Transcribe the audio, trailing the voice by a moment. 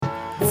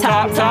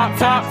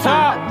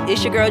Top.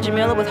 It's your girl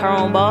Jamila with her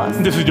own boss.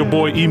 This is your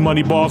boy E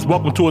Money Boss.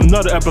 Welcome to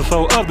another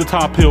episode of the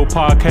Top Hill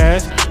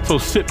Podcast. So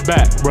sit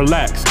back,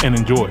 relax, and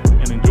enjoy.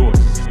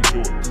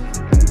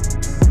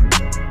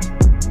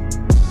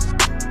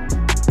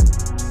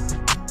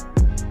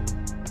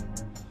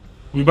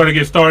 We better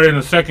get started in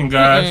a second,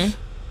 guys.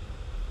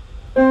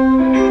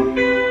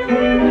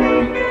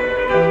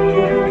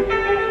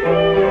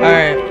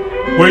 Alright.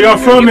 Where y'all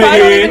from? You probably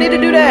don't even need to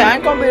do that. I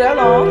ain't gonna be that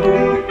long.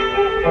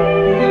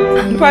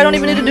 You probably don't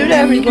even need to do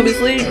that if you're gonna be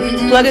asleep.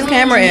 Plug his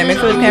camera in. Make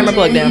sure his camera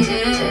plugged in.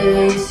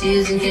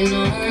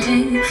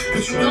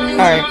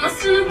 Alright.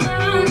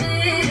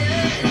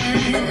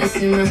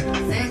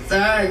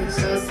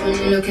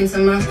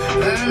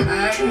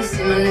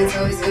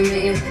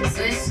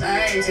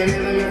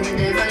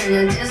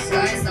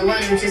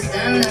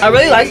 I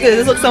really like this.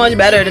 This looks so much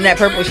better than that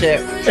purple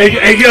shit.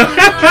 Hey, yo.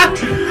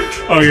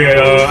 Oh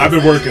yeah, I've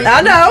been working.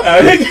 I know.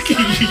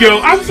 Yo,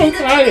 I'm so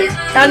tired.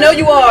 I know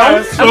you are.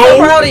 I'm so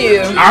proud of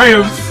you.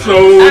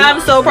 I'm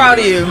so proud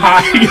of you.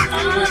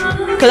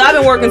 Cause I've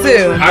been working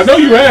too. I know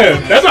you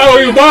have. That's why I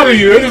don't even bother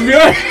you. It just be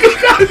like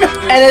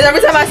and then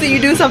every time I see you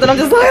do something, I'm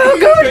just like, oh,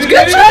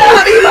 good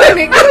job,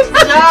 E-Money. Good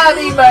job,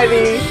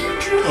 E-Money.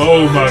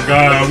 Oh my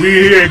God, we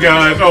here,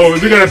 guys. Oh,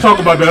 we gotta talk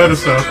about the other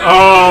stuff.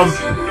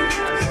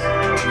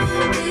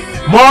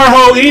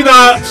 Marho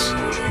Enox,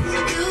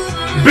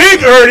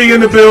 Big Ernie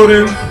in the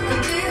building.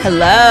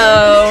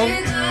 Hello.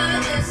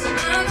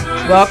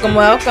 Welcome.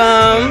 All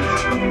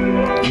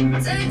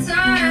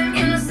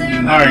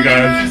right,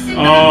 guys.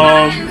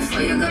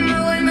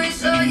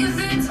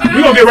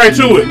 We're gonna get right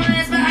to it.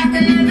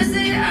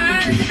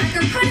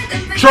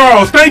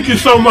 Charles, thank you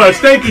so much.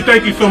 Thank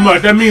you so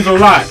much. That means a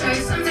lot.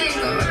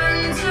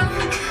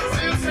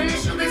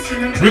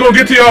 We're gonna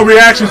get to y'all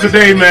reactions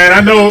today, man. I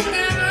know.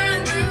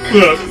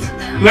 Look,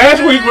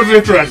 last week was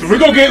interesting. We're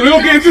gonna get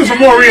into some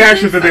more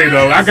reactions today,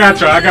 though. I got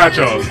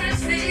y'all.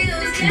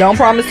 Don't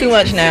promise too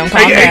much now.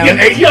 Calm down.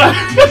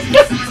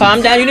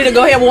 Calm down. You need to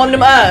go ahead and warm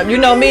them up. You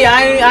know me.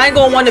 I ain't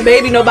gonna want to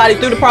baby nobody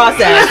through the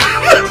process.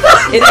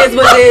 It is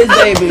what it is,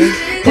 baby.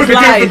 Put the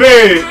kids to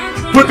bed.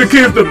 Put the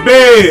kids to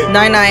bed.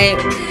 Night.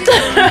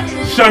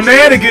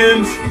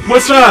 Shenanigans.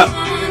 What's up?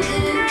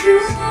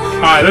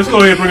 Alright, let's go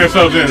ahead and bring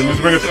ourselves in.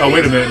 Oh,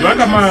 wait a minute. Do I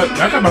got my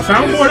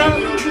soundboard out?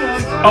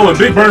 Oh, and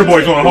Big Burner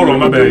Boy's on. Hold on,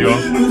 my bad, y'all.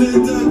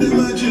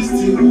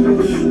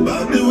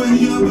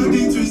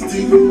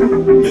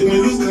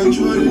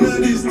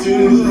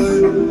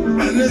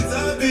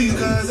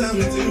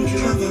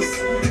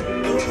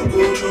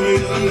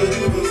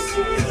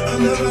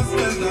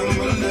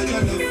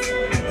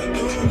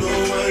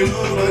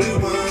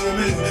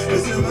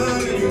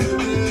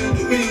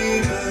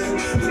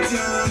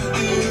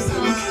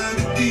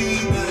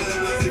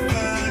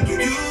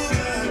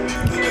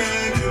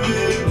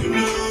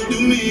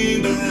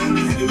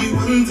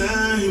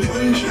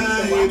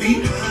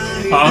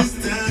 Huh?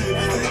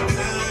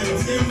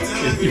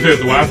 You said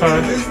the Wi-Fi?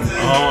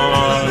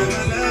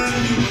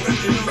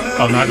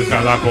 Oh, no, I just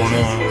got a lot going on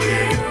over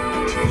here.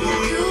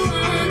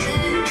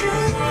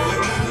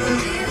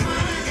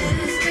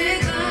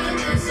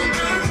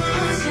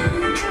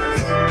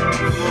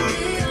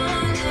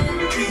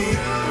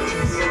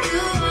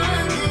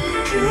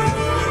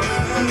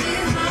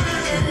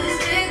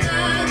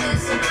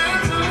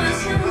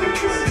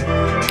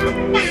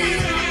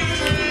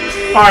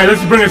 All right,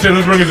 let's bring us in.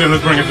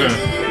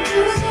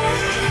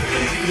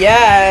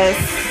 Yes.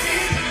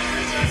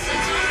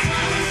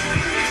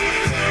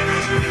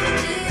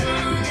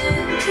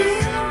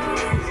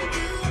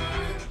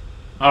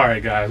 All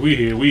right, guys, we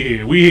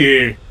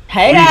here.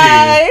 Hey,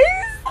 guys.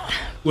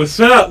 What's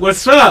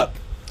up?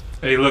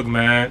 Hey, look,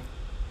 man,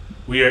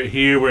 we are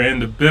here. We're in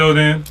the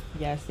building.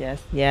 Yes.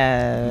 Let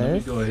me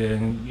go ahead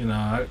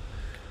and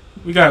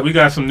we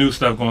got some new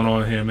stuff going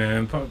on here,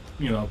 man.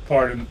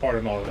 Pardon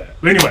all of that.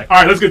 But anyway, all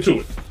right, let's get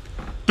to it.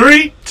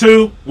 3,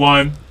 2,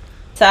 1.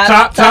 Top.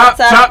 What the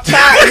fuck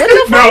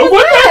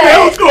what the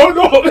hell's going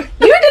on? You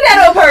did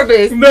that on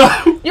purpose.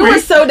 No. You were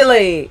so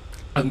delayed.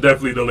 I'm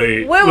definitely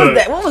delayed. What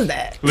was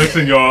that?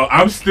 Listen, y'all,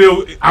 I'm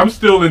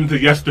still into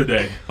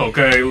yesterday.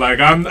 Okay, like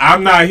I'm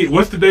not here.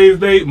 What's today's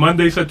date?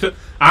 Monday, September.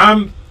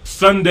 I'm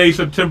Sunday,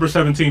 September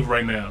 17th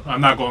right now.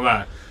 I'm not gonna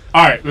lie.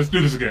 All right, let's do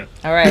this again.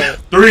 All right.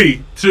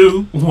 3,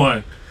 2,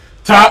 1.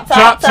 Top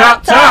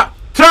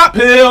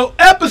Hill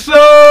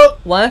episode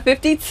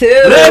 152.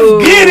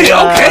 Let's get it.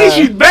 Okay,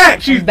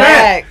 she's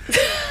back.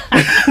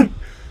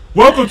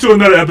 Welcome to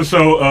another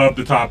episode of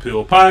the Top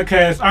Hill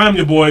Podcast. I'm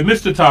your boy,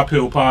 Mr. Top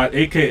Hill Pod,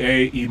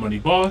 aka E Money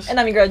Boss. And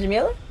I'm your girl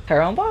Jamila,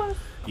 her own boss.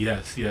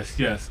 Yes.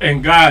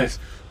 And guys,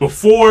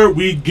 before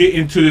we get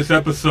into this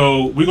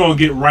episode, we're going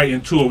to get right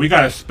into it. We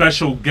got a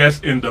special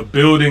guest in the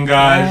building,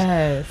 guys.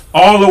 Yes.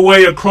 All the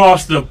way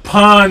across the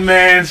pond,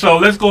 man. So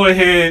let's go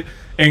ahead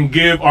and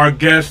give our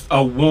guest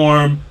a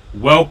warm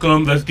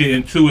welcome. Let's get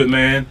into it,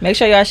 man. Make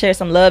sure y'all share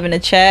some love in the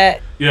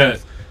chat.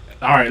 Yes.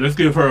 All right, let's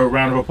give her a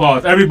round of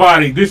applause.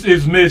 Everybody, this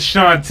is Miss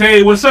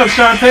SHANTÉH. What's up,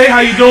 SHANTÉH? How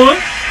you doing?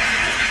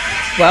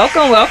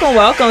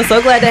 Welcome.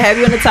 So glad to have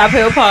you on the Top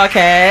Hill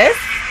Podcast.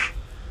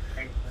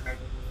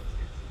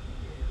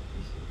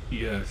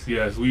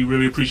 yes. We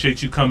really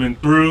appreciate you coming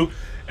through.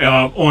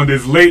 On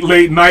this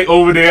late night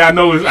over there. I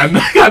know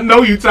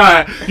you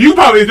tired. You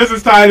probably just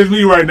as tired as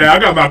me right now. I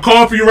got my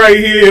coffee right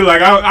here.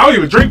 Like I don't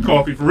even drink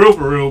coffee for real.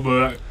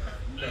 But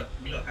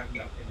you don't have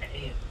me up in the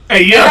AM.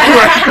 Hey,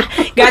 yeah,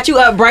 right. Got you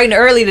up bright and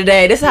early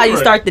today. This is how you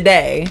start the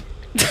day.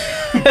 I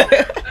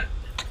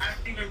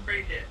haven't even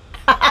prayed yet.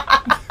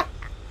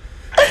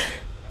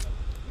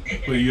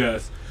 But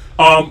yes.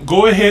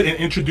 Go ahead and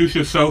introduce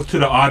yourself to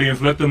the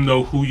audience. Let them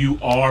know who you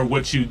are,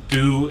 what you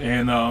do,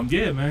 and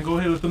yeah, man, go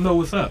ahead and let them know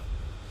what's up.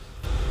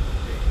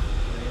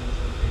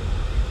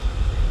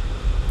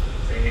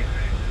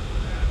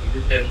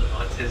 An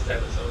artist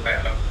and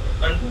songwriter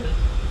from London,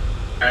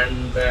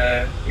 and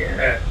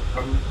yeah,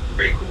 I'm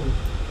pretty cool.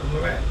 I'm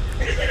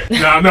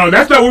alright. No,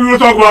 that's not what we were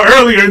talking about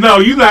earlier. No,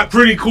 you not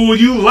pretty cool.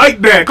 You like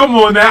that? Come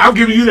on now, I'm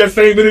giving you that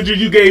same energy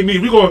you gave me.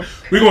 We're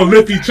gonna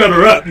lift each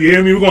other up. You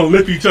hear me? We're gonna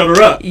lift each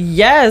other up.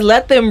 Yes,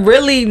 let them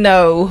really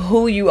know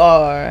who you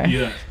are.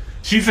 Yeah.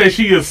 She says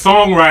she is a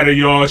songwriter,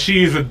 y'all.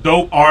 She is a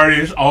dope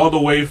artist all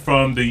the way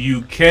from the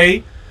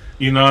UK.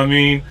 You know what I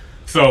mean?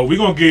 So we're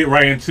going to get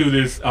right into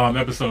this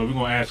episode. We're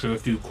going to ask her a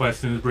few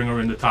questions, bring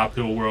her in the Top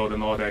Hill world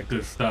and all that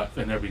good stuff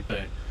and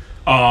everything.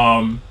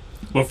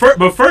 But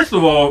first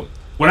of all,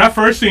 when I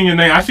first seen your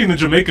name, I seen the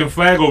Jamaican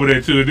flag over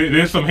there too.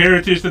 There's some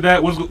heritage to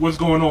that. What's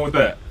going on with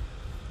that?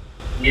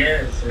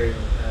 Yeah, so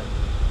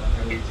my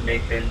family's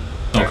Jamaican.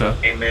 Okay.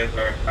 Came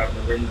over from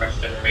the Windrush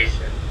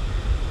generation.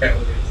 That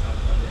was in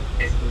South London.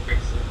 It's called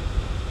Brixton.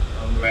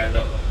 Where a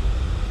lot of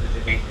the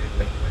Jamaicans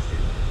and West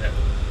Indians live.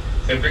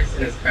 So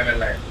Brixton is kind of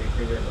like the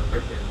equivalent of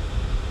Brooklyn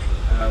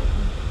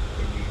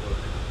in New York.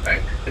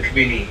 Like the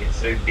community is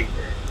so big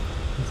there,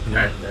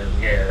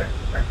 and yeah,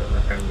 that's where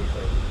my family's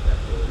from.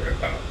 That's what we're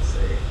about.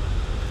 So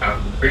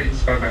I'm British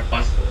by my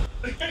passport.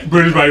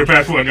 British by your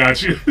passport, I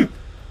got you.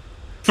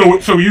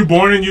 So you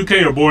born in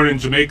UK or born in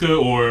Jamaica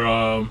or?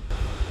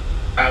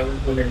 I was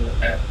born in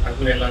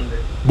London.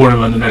 Born in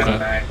London, okay. And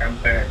my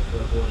grandparents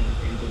were born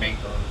in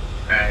Jamaica,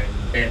 and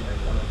then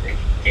my mom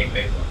came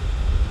over.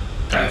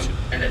 Got you.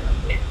 And then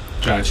I'm here.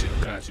 Got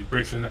you.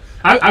 Brixton.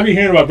 I be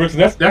hearing about Brixton.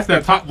 That's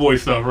that Top Boy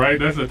stuff, right?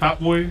 That's the Top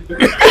Boy.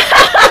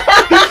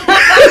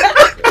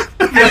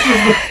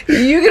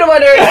 You get on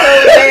there so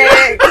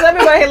bad. Cause I'm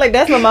right here like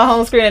that's on my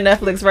home screen at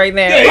Netflix right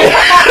now.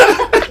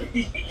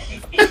 You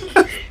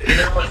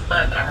know what's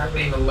mad? I haven't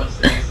even watched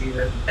the new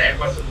season.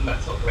 Everyone's talking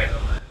about Top Boy.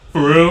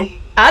 For real?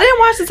 I didn't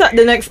watch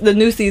the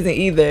new season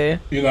either.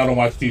 You know, I don't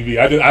watch TV.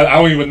 I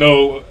don't even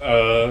know.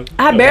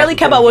 I barely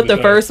kept up with the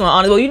first one.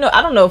 Honestly, well,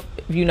 I don't know if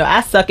you know.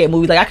 I suck at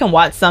movies. Like I can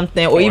watch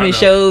something or even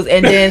shows,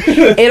 and then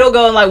it'll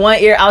go in like one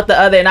ear out the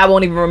other, and I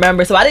won't even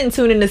remember. So I didn't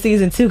tune into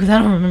season 2 because I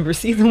don't remember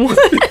season 1.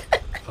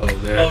 Oh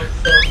man. We're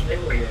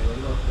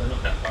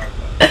not that far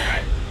apart.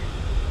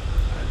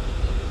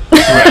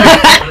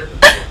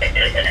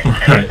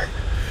 Right.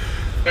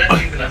 First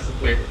season I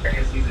supported.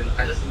 Second season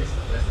I just missed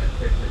the first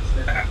episode. It's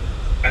never happened,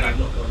 and I've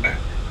not gone back.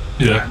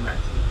 Yeah.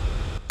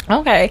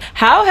 Okay.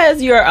 How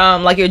has your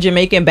like your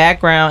Jamaican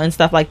background and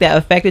stuff like that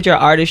affected your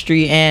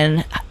artistry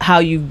and how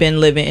you've been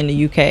living in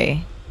the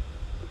UK?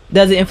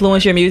 Does it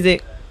influence your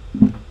music?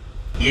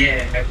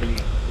 Yeah, heavily.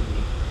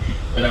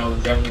 When I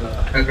was younger,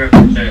 I grew up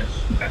in church.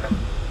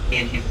 Me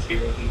and Jesus be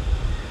real.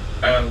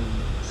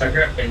 So I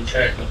grew up in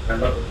church. A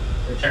lot of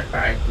the church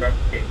that I grew up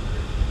in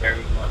was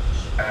very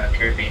much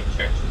Caribbean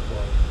church as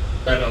well.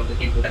 So a lot of the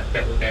people that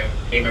settled there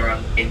came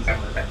around the same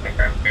time as like my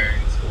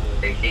grandparents,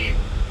 or they came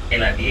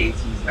in like the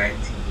 80s,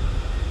 90s.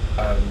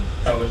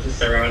 So I was just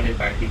surrounded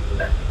by people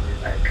that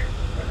did like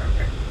my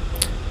grandparents.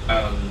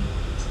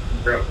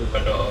 Grew up with a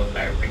lot of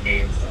like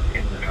reggae and stuff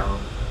in the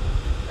house,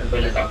 as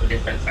well as other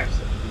different types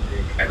of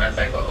music. And as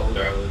I got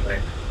older, I was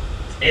like,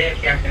 yeah,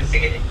 okay, I can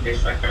sing in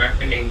English, I can rap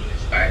in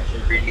English, but I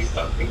should really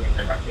start singing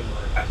and rapping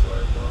more patois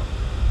as well.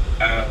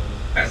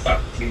 I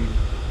started to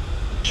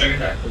show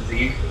that because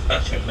the UK is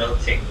such a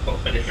melting pot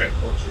for different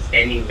cultures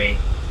anyway.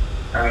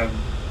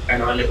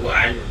 And our little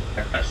island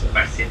has such a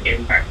massive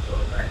impact on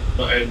like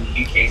not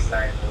only UK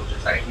slang or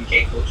just like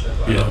UK culture,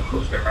 but a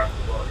culture around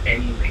the world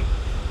anyway.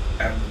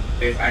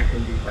 If I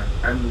can do my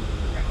family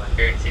and my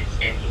heritage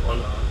any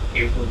honor,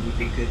 it would probably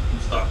be good to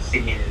start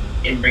singing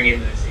and bringing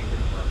those things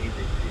into my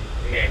music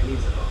too. Yeah, it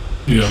means a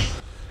lot.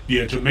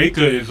 Yeah,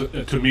 Jamaica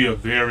is to me a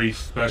very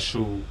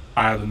special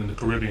island in the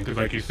Caribbean because,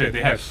 like you said,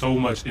 they have so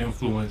much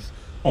influence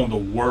on the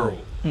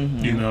world.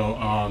 Mm-hmm. You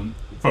know,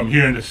 from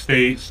here in the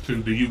States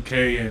to the UK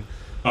and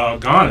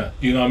Ghana.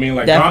 You know what I mean?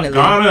 Like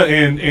Ghana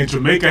and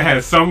Jamaica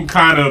has some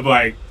kind of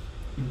like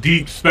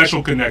deep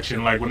special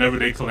connection. Like whenever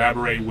they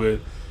collaborate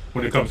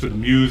when it comes to the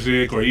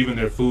music or even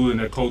their food and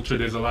their culture,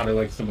 there's a lot of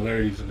like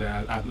similarities in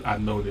that I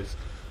noticed.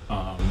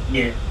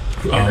 There's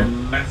a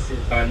massive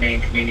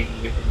Ghanaian community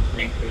within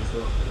Jamaica as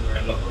well, where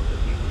a lot of the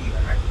people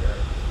even had to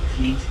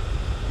flee to.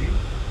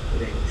 So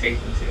they were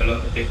taken to a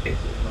lot of different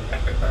places in North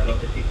Africa. A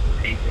lot of people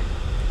were taken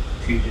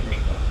to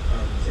Jamaica.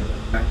 So there's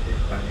a massive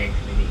Ghanaian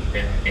community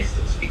there, and they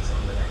still speak some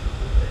of the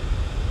languages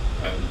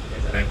there.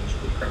 There's a language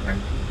called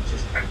Kramanti, which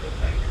is kind of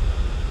like,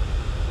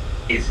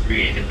 it's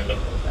rooted in a lot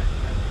of like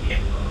Anti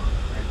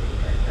and things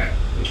like that,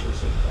 which was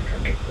sort of like I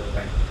make feel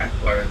like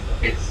Diaspora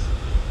it's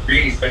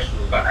really special,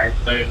 but I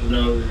don't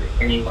know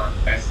anyone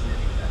personally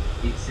that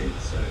speaks it.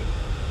 So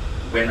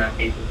when I'm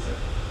able to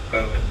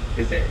go and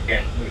visit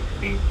again,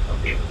 hopefully I'll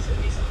be able to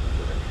meet some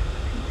people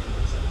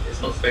that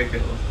it's not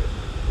spoken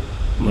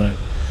often. Right.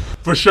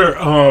 For sure.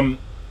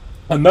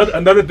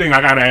 Another thing I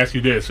gotta ask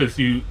you this, since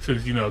you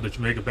know the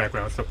Jamaican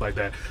background and stuff like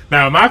that.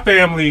 Now my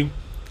family,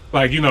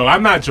 like, you know,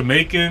 I'm not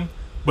Jamaican,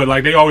 but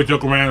like they always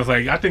joke around. It's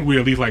like I think we're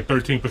at least like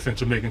 13%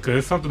 Jamaican because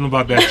there's something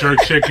about that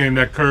jerk chicken,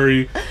 that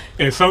curry,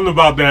 and something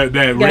about that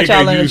reggae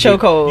y'all in music. a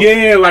chokehold.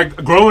 Yeah, like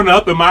growing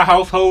up in my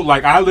household,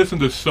 like I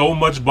listened to so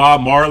much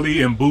Bob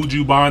Marley and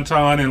Buju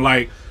Banton, and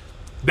like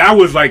that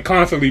was like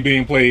constantly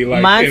being played like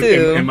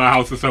in my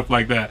house and stuff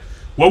like that.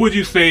 What would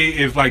you say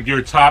is like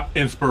your top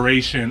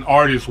inspiration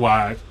artist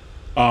wise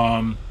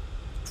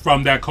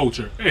from that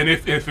culture? And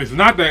if it's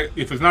not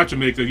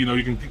Jamaica, you know,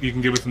 you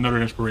can give us another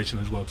inspiration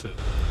as well too.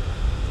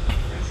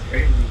 That's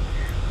crazy.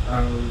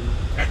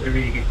 That's a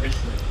really good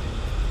question.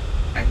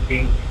 I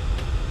think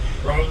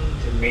from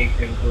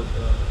Jamaican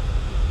culture,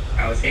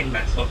 I was saying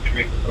my top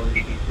trick would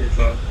probably be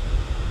Sizzler.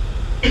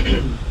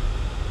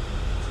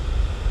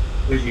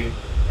 Would you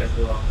as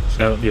well?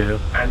 So yeah.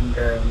 And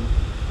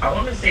I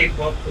want to say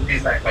Bob because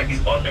he's like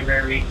he's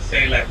honorary, so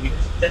like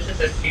let's just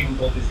assume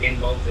Bob is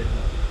involved in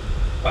that.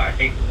 But I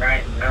think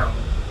right now,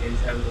 in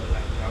terms of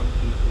like young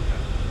people that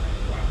are like,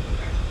 wow, you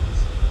guys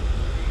are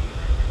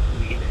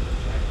really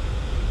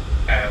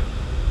like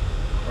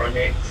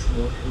Chronix,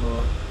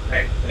 Mortimer,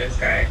 like those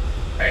guys,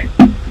 like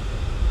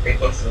they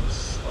got some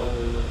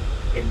soul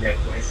in their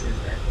voices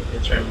that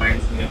it just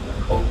reminds me of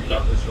like old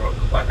Lovers Rock,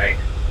 but like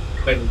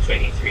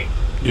 2023.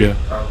 Yeah.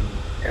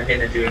 I think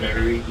they're doing a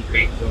really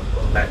great job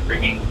of like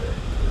bringing the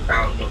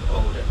sound of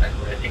old and like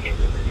merging it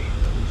with the new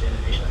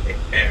generation. I think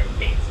they're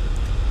amazing.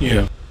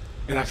 Yeah.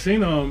 And I've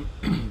seen I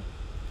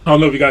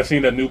don't know if you guys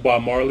seen that new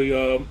Bob Marley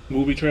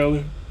movie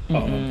trailer.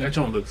 That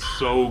joint looks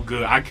so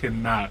good. I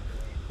cannot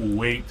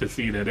wait to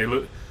see that. It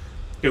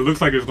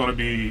looks like it's going to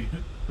be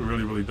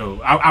really, really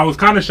dope. I was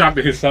kind of shocked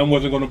that his son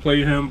wasn't going to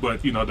play him,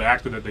 but you know the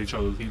actor that they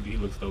chose, he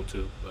looks dope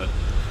too. But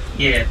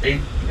yeah,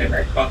 they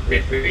like fucked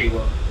it pretty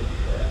well.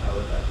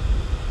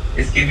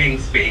 It's giving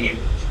spitting image.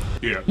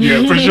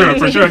 Yeah, for sure.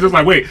 It's just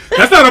like, wait,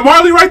 that's not a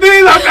Marley right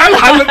there.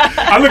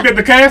 I looked at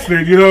the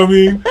casting. You know what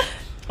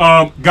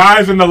I mean?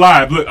 Guys in the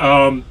live. Look,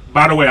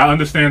 by the way, I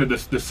understand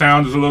that the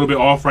sound is a little bit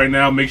off right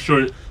now. Make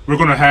sure we're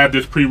going to have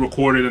this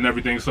pre-recorded and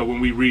everything, so when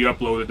we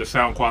re-upload it, the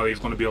sound quality is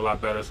going to be a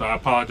lot better. So I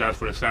apologize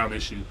for the sound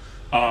issue.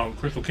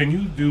 Crystal, can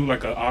you do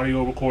like an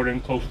audio recording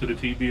close to the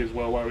TV as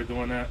well while we're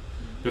doing that,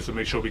 just to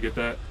make sure we get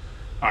that?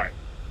 All right.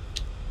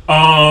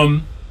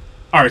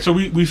 All right, so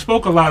we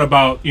spoke a lot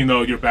about, you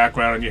know, your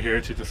background and your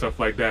heritage and stuff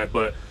like that,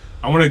 but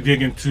I want to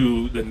dig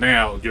into the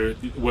now,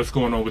 what's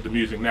going on with the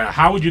music now.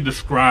 How would you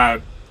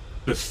describe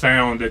the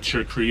sound that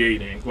you're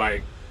creating?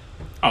 Like,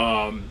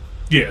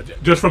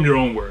 just from your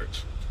own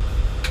words.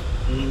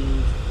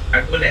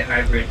 I call it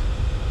hybrid.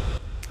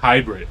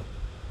 Hybrid.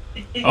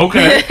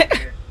 Okay.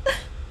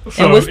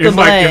 So and what's the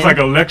blend? It's like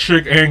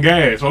electric and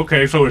gas.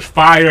 Okay, so it's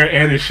fire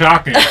and it's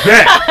shocking.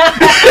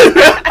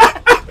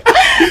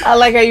 I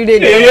like how you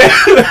did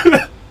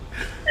that.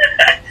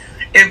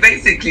 It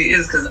basically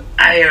is because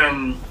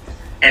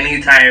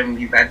anytime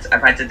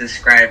I've had to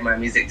describe my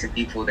music to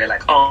people, they're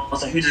like, "Oh,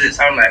 so who does it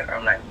sound like?"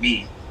 I'm like,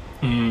 "Me."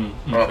 Okay.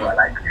 Or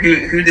like,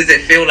 who does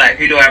it feel like?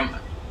 Who do I?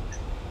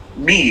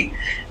 Me.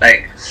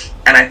 Like,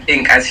 and I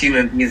think as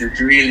human beings,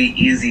 it's really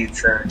easy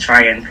to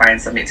try and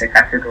find something to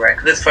categorize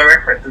because it's for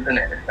reference, isn't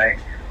it? It's like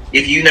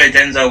if you know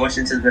Denzel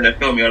Washington's in a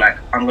film, you're like,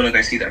 "I'm gonna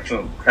go see that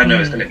film because I know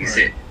it's gonna be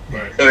sick."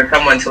 Right. So if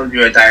someone tells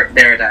you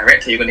they're a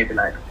director, you're going to be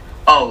like,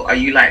 "Oh, are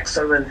you like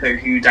so-and-so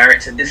who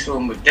directed this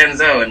film with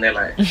Denzel?" And they're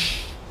like,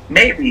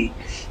 "Maybe."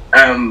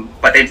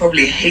 But they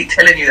probably hate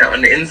telling you that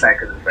on the inside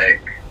because it's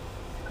like,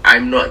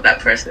 I'm not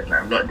that person.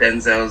 I'm not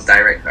Denzel's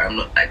director. I'm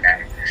not that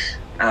guy.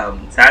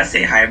 So I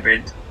say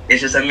hybrid. It's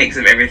just a mix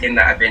of everything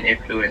that I've been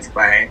influenced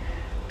by.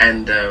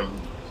 And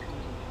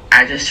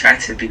I just try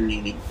to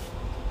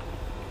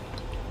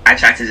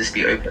just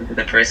be open to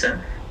the process.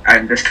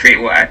 And just create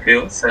what I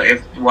feel. So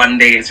if one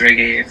day it's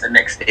reggae, if the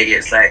next day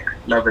it's like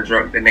Lovers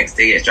Rock, the next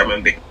day it's drum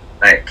and bass,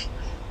 like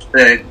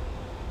the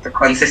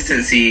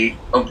consistency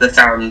of the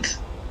sound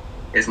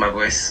is my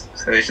voice.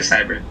 So it's just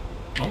hybrid.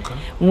 Okay.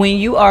 When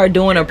you are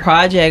doing a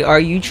project, are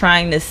you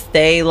trying to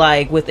stay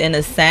like within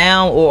a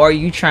sound, or are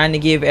you trying to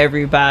give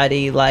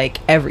everybody like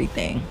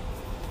everything?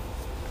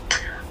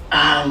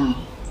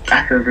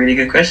 That's a really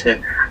good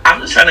question.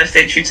 I'm just trying to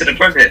stay true to the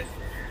project.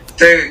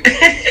 So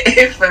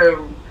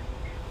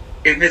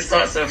if it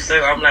starts off so,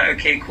 I'm like,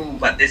 okay, cool,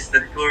 but the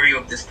story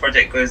of this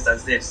project goes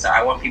as this. So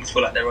I want people to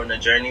feel like they're on a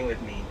journey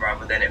with me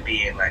rather than it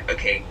being like,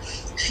 okay,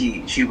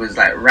 she was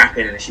like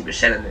rapping and she was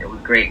shelling it was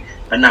great,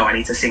 but now I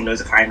need to sing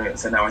loads of high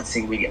notes and now I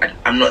sing really.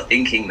 I'm not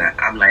thinking that.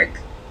 I'm like,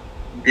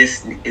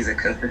 this is a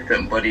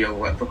consistent body of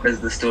work because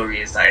the story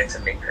is starting to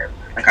make them.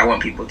 Like, I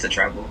want people to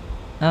travel.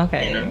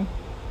 Okay. You know?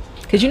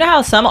 Because you know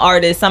how some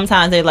artists,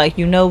 sometimes they're like,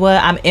 you know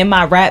what, I'm in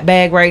my rap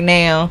bag right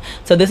now,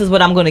 so this is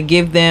what I'm going to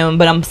give them,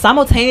 but I'm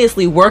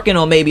simultaneously working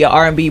on maybe an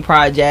R&B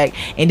project.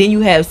 And then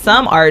you have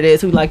some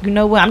artists who like, you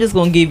know what, I'm just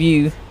going to give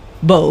you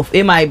both.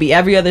 It might be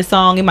every other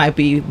song. It might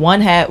be one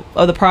half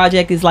of the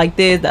project is like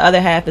this, the other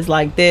half is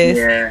like this.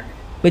 Yeah.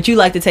 But you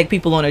like to take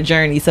people on a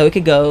journey, so it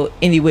could go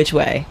any which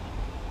way.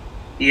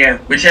 Yeah,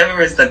 whichever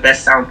is the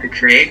best sound to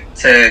create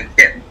to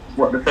get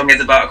what the song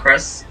is about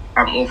across,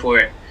 I'm all for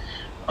it.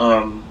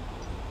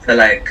 So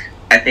like,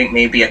 I think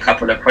maybe a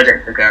couple of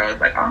projects ago, I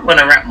was like, oh, I'm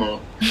gonna rap more,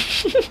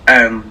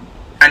 and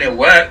it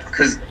worked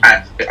because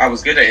I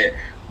was good at it,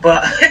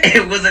 but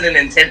it wasn't an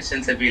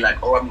intention to be like,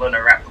 oh, I'm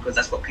gonna rap because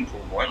that's what people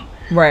want.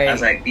 Right. I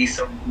was like, these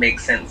songs make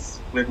sense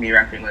with me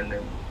rapping on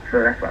them,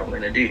 so that's what I'm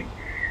gonna do,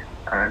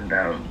 and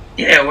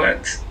yeah, it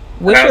worked.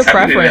 What's your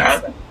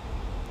preference? Like,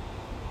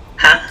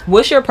 huh?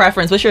 What's your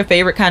preference? What's your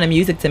favorite kind of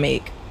music to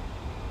make?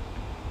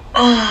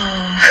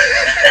 Oh.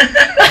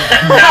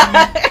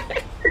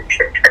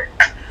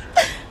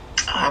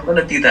 I'm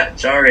gonna be that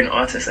jarring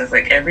artist that's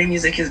like, every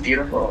music is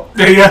beautiful.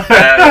 Yeah.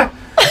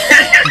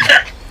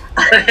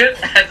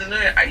 I don't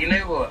know. You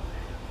know what?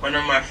 One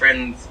of my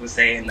friends was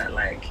saying that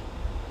like,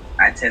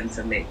 I tend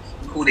to make,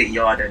 he called it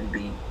yard and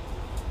beat.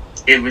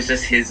 It was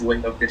just his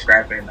way of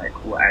describing like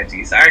what I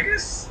do. So I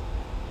guess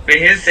for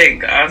his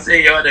sake, I'll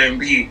say yard and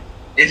beat.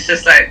 It's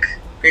just like,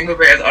 think of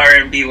it as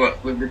R&B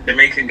with the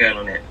Jamaican girl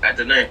on it. I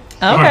don't know.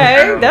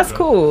 Okay, that's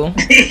cool.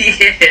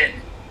 Yeah.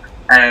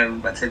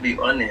 But to be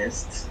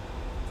honest,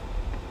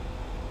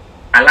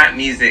 I like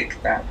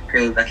music that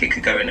feels like it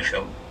could go in a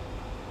film.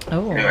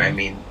 Oh. You know what I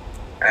mean?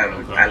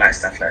 I like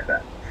stuff like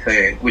that. So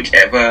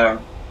whichever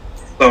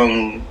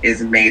song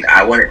is made,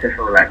 I want it to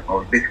feel like,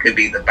 oh, this could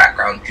be the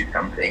background to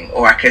something.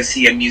 Or I can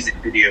see a music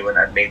video when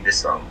I've made this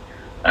song.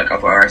 Like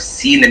I've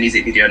seen the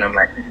music video and I'm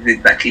like, this is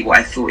exactly what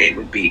I thought it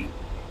would be.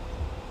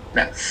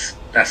 That's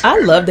I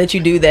love that you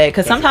do that,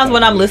 because sometimes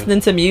when I'm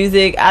listening to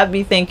music, I'd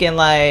be thinking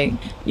like,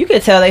 you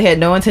could tell they had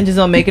no intentions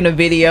on making a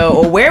video,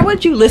 or where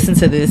would you listen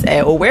to this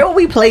at, or where would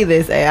we play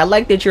this at? I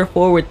like that you're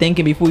forward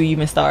thinking before you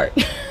even start.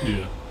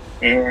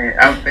 Yeah,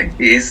 I think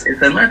it's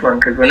a mad one,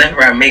 because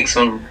whenever I make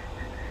songs,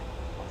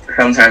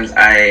 sometimes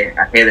I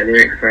hear the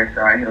lyrics first,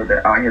 or I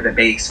hear the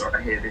bass, or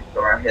I hear this,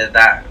 or I hear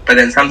that. But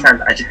then sometimes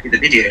I just see the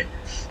video,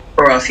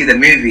 or I'll see the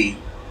movie,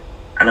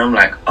 and I'm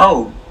like,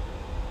 oh,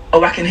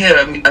 I can hear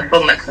a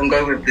song that can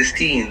go with this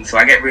scene, so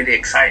I get really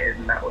excited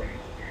in that way.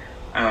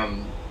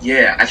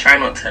 Yeah, I try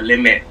not to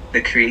limit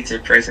the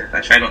creative process. I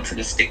try not to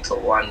just stick to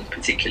one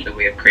particular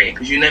way of creating,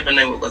 because you never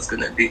know what God's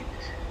going to do.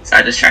 So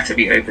I just try to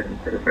be open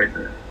to the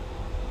process.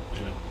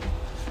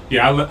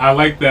 Yeah, I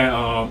like that.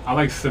 I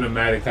like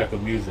cinematic type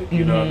of music,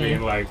 you know what I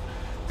mean? Like,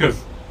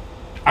 because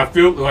I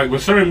feel like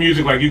with certain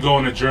music, like you go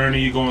on a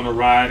journey, you go on a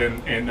ride,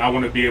 and I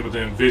want to be able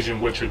to envision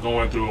what you're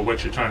going through or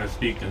what you're trying to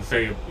speak and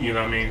say, you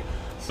know what I mean?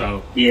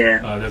 So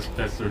yeah,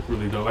 that's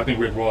really dope. I think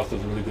Rick Ross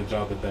does a really good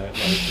job at that.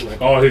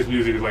 Like all his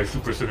music is like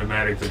super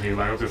cinematic to me.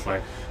 Like I'm just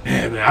like,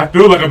 man, I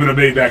feel like I'm in a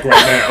Maybach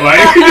right now.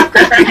 Like,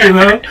 you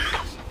know,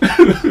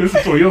 this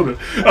is Toyota.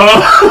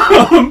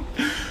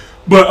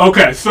 But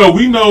okay, so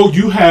we know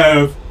you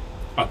have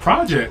a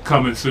project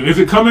coming soon. Is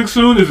it coming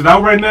soon? Is it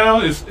out right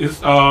now?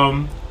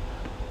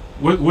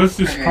 What's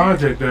this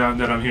project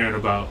that I'm hearing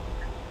about?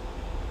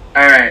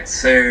 All right,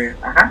 so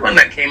I have one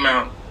that came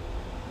out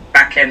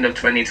back end of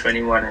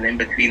 2021, and in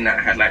between that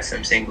I had like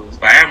some singles,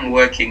 but I am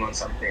working on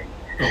something.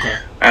 Okay.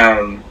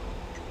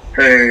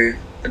 So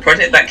the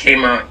project that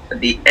came out at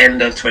the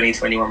end of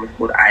 2021 was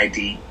called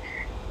ID,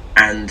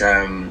 and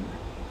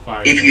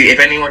if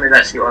anyone is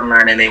actually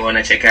online and they want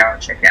to check it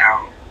out.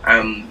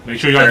 Make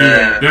sure y'all do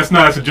that. That's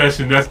not a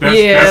suggestion. That's not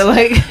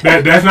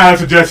a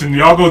suggestion.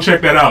 Y'all go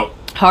check that out.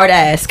 Hard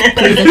ask.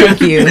 Please and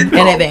thank you in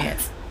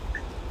advance.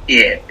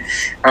 Yeah.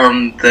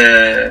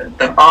 The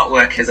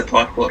artwork is a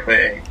passport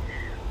photo.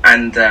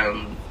 And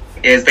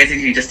it was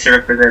basically just to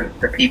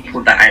represent the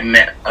people that I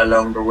met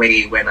along the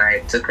way when I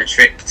took a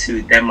trip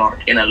to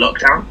Denmark in a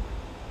lockdown.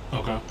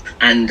 Okay.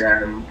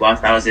 And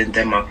whilst I was in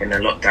Denmark in a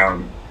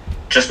lockdown,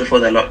 just before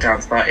the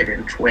lockdown started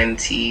in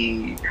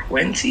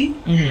 2020,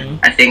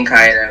 I think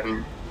I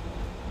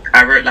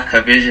wrote like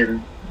a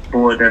vision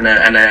board and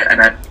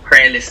a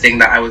prayer listing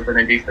that I was going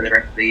to do for the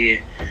rest of the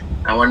year.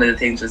 And one of the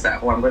things was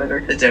that, I'm going to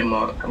go to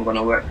Denmark, I'm going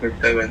to work with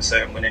so and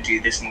so, I'm going to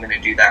do this, I'm going to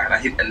do that. And I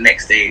think the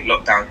next day,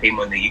 lockdown came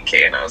on the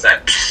UK, and I was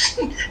like,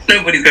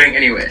 nobody's going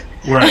anywhere.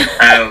 Right.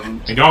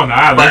 And y'all on the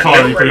island, it's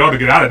hard for y'all to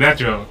get out of that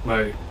joke.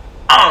 Like,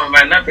 oh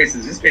man, this place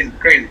is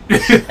crazy.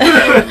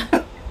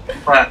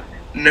 But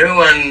no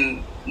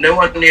one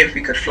knew if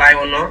we could fly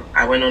or not.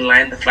 I went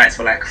online, the flights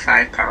were like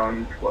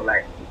 £5 or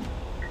like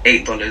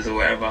 $8 or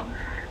whatever.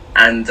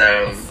 And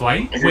a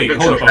flight? Wait,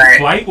 hold up. A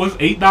flight was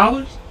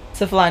 $8?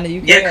 To fly in the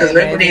UK. Yeah, because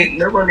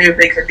no one knew if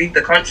they could leave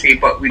the country,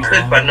 but we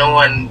could, but no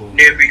one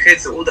knew if we could.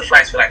 So all the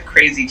flights were like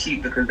crazy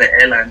cheap because the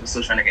airlines were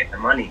still trying to get the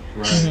money.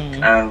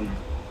 Right.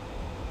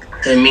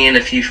 So me and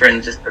a few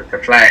friends just took the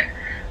flight,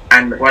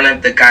 and one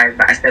of the guys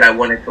that I said I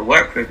wanted to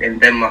work with in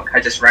Denmark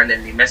had just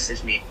randomly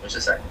messaged me. It was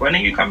just like, when are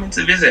you coming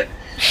to visit?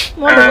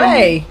 What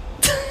way?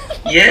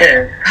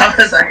 Yeah, I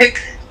was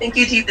like, thank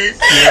you, Jesus.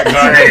 Yeah,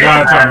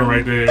 God timing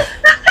right there.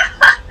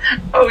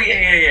 Oh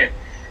yeah.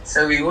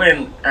 So we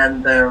went,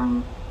 and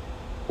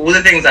all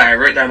the things that I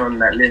wrote down on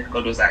that list,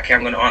 God was like, okay,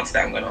 I'm going to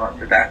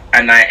answer that.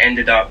 And I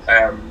ended up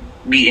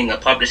meeting a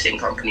publishing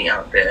company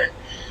out there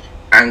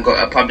and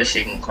got a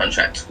publishing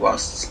contract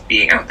whilst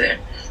being out there,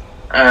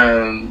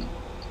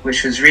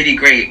 which was really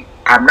great.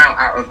 I'm now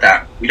out of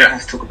that. We don't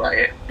have to talk about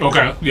it.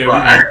 Okay, yeah,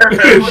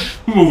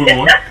 moving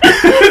on.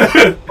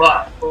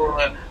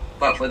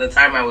 but for the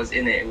time I was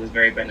in it, it was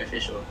very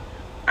beneficial.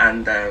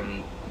 And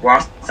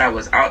whilst I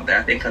was out there,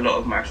 I think a lot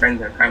of my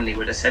friends and family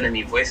were just sending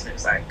me voice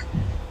notes, like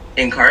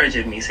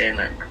encouraging me, saying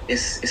like,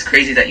 it's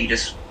crazy that you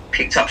just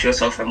picked up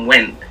yourself and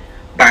went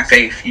by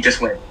faith. You just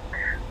went.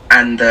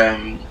 And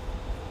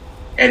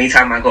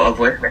anytime I got a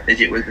voice message,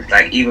 it was just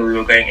like either we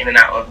were going in and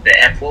out of the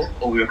airport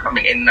or we were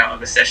coming in and out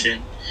of a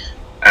session,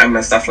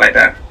 and stuff like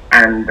that.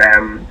 And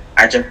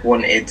I just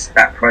wanted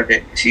that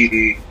project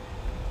to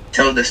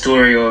tell the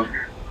story of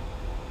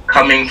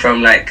coming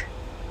from like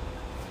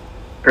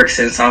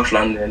Brixton, South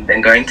London,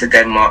 then going to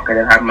Denmark, and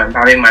then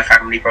having my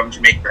family from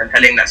Jamaica, and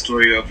telling that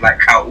story of like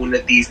how all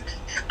of these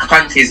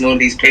countries and all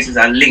these places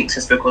are linked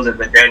just because of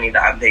the journey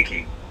that I'm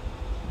taking.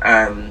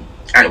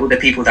 And all the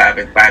people that have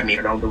inspired me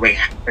along the way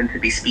happen to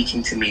be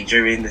speaking to me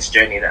during this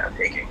journey that I'm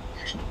taking.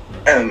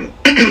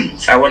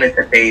 So I wanted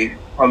to pay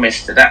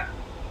homage to that.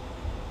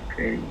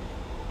 Okay.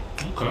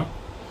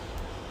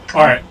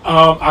 All right.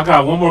 I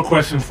got one more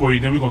question for you,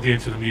 then we're going to get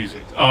into the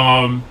music.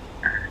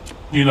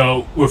 You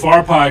know, with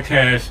our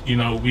podcast, you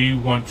know, we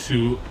want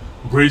to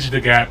bridge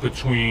the gap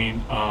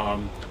between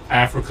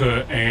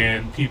Africa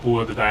and people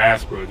of the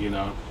diaspora, you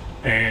know.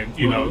 And,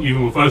 you know,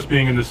 even with us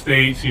being in the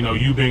States, you know,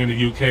 you being in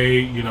the UK,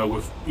 you know,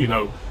 with, you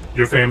know,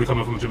 your family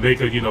coming from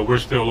Jamaica, you know, we're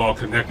still all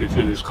connected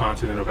to this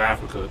continent of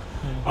Africa.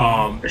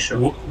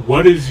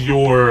 What is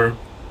your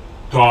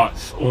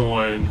thoughts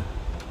on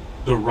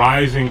the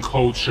rising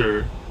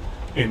culture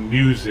in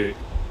music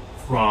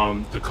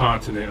from the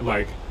continent,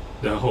 like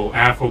the whole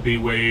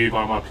Afrobeat wave,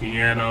 on my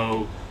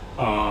piano,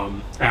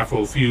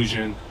 Afro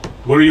fusion?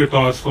 What are your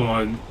thoughts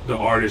on the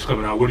artists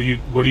coming out? What do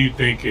you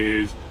think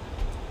is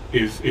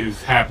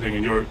happening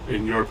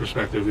in your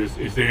perspective?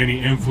 Is there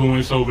any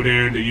influence over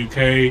there in the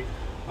UK?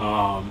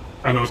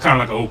 I know it's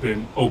kind of like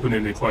an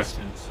open-ended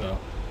question. So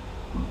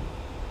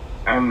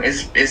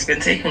it's been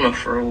taking off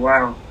for a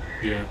while.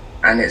 Yeah.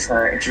 And it's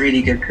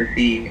really good to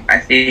see. I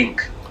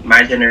think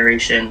my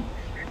generation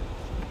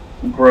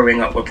growing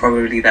up were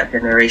probably that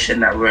generation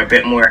that were a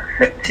bit more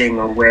accepting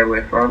of where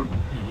we're from,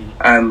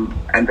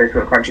 and those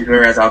sort of countries.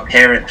 Whereas our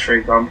parents, for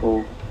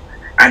example,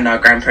 and our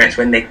grandparents,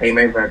 when they came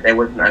over, there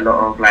wasn't a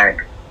lot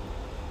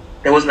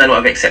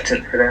of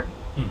acceptance for them.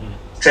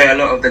 So a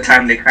lot of the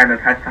time they kind of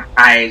had to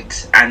hide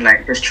and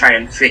like just try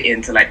and fit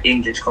into like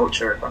English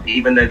culture or something,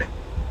 even though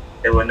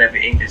they were never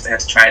English. They had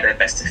to try their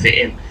best to fit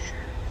in.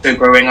 So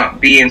growing up,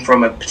 being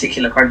from a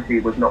particular country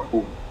was not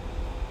cool.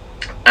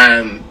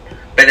 But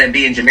then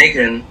being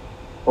Jamaican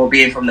or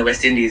being from the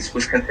West Indies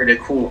was considered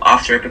cool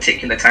after a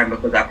particular time,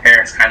 because our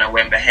parents kind of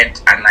went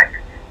ahead and like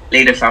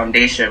laid a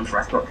foundation for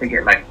us not to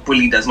get like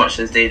bullied as much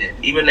as they did,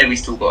 even though we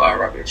still got our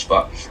rubbish.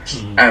 But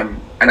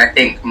and I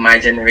think my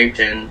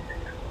generation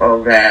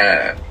of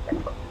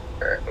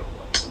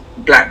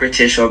Black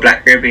British or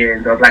Black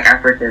Caribbeans or Black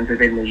Africans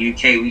within the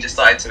UK, we just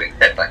started to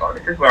accept like, oh,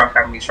 this is where our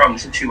family's from,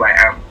 this is who I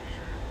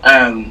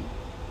am.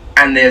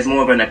 And there's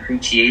more of an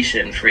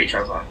appreciation for each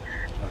other.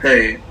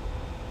 So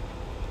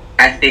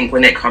I think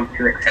when it comes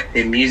to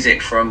accepting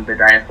music from the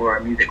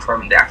diaspora, music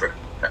from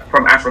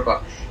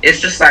Africa,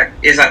 it's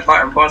like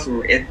part and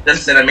parcel. It's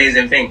just an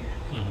amazing thing.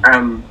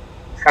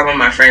 Some of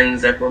my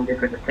friends are from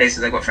different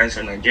places. I've got friends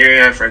from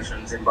Nigeria, friends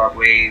from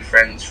Zimbabwe,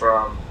 friends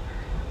from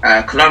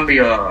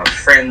Colombia,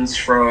 friends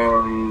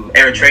from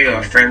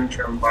Eritrea, friends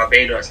from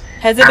Barbados.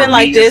 Has it been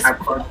like this,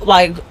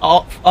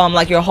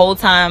 like your whole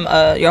time,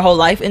 your whole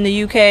life in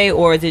the UK,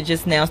 or is it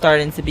just now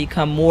starting to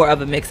become more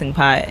of a mixing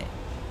pot?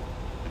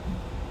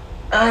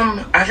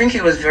 I think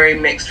it was very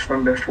mixed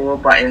from before,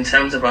 but in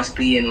terms of us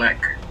being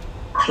like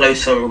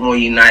closer or more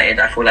united,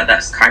 I feel like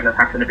that's kind of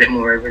happened a bit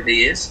more over the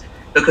years,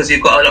 because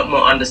you've got a lot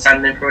more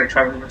understanding for each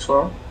other as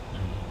well.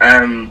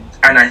 And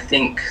I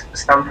think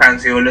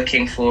sometimes you're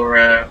looking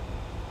for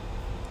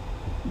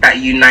that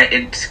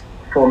united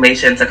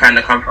formation to kind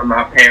of come from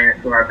our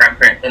parents or our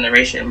grandparents'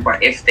 generation,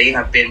 but if they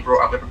have been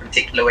brought up with a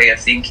particular way of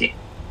thinking,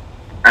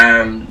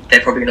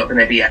 they're probably not going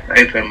to be as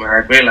open.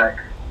 Whereas we're like,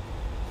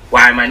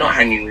 why am I not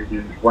hanging with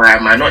you? Why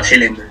am I not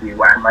chilling with you?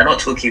 Why am I not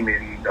talking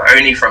with you? You're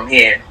only from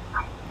here.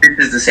 This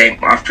is the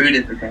same. Our food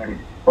is the same.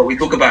 What we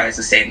talk about is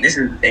the same. This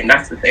is the same.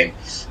 That's the same.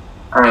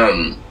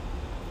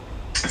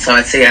 So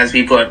I'd say as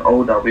we've gotten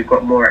older, we've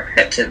got more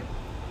acceptance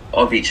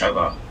of each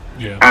other.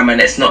 Yeah. And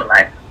it's not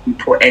like we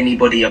put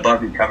anybody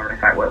above each other.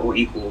 It's like we're all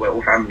equal. We're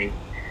all family.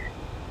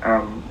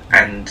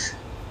 And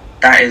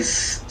that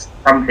is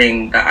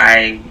something that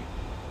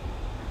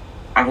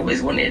I've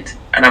always wanted,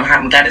 and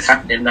I'm glad it's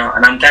happening now,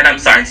 and I'm glad I'm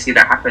starting to see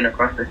that happen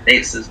across the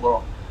States as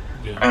well.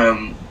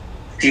 Yeah.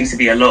 Seems to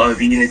be a lot of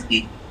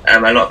unity A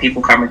lot of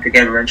people coming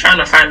together and trying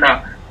to find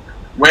out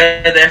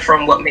where they're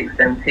from, what makes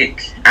them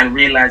tick, and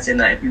realizing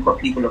that if you've got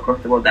people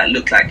across the world that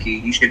look like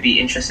you should be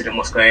interested in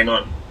what's going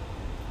on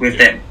with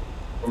them.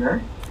 You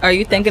know? Are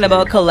you thinking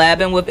about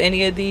collabing with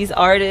any of these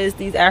artists,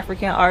 these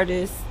African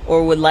artists,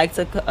 or would like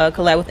to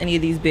collab with any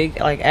of these big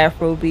like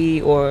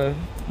Afrobeat or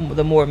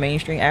the more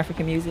mainstream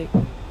African music?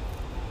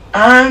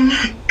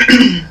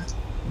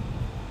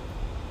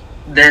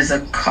 There's a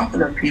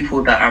couple of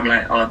people that I'm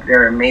like, oh,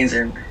 they're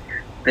amazing.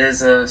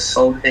 There's a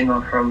soul singer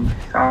from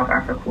South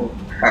Africa called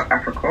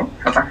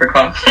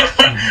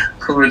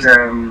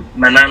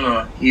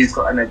Manano. He's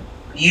got a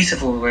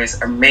beautiful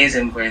voice,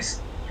 amazing voice.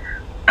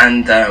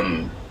 And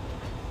I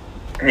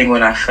think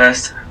when I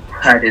first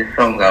heard his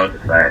songs, I was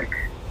just like,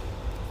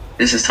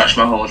 this has touched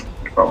my whole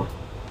soul.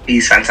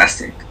 He's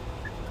fantastic.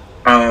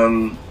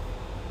 I've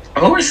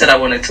always said I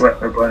wanted to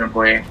work with Burna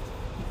Boy.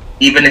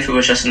 Even if it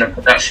was just in a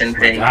production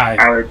thing,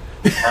 I would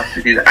have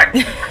to do that.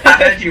 I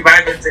heard you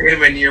vibing to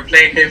him and you were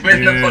playing him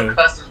when the podcast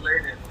was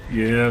loaded.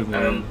 Yeah,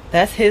 man.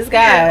 That's his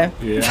guy.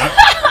 Yeah,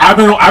 I've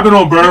been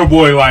on Burna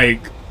Boy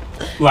like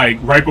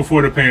right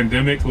before the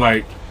pandemic.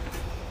 Like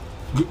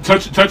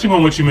touching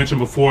on what you mentioned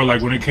before,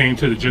 like when it came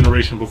to the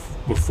generation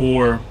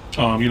before,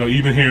 you know,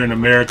 even here in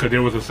America,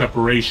 there was a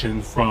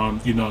separation from,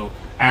 you know,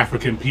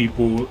 African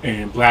people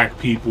and Black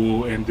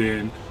people, and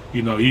then,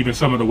 you know, even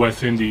some of the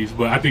West Indies.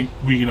 But I think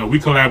we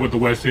collab with the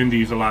West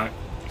Indies a lot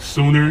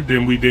sooner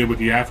than we did with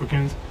the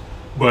Africans.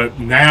 But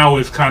now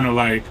it's kind of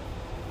like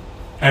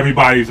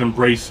everybody's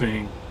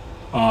embracing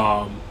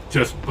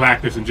just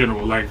Blackness in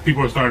general. Like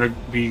people are starting to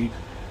be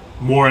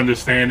more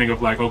understanding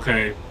of like,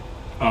 okay,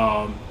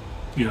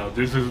 you know,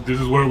 this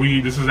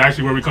is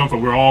actually where we come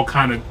from. We're all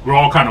kind of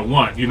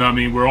one. You know what I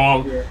mean? We're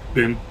all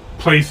been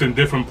placed in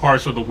different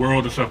parts of the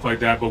world and stuff like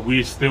that, but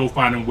we're still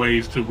finding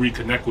ways to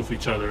reconnect with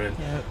each other. And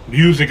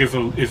music is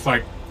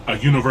like a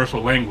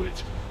universal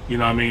language. You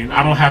know what I mean?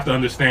 I don't have to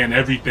understand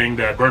everything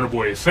that Burna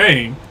Boy is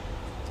saying,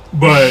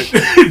 but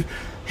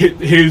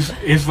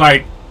it's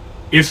like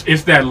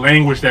it's that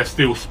language that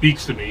still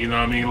speaks to me. You know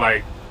what I mean?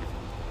 Like,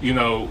 you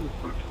know,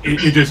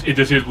 it just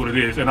is what it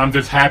is. And I'm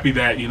just happy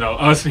that, you know,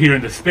 us here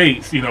in the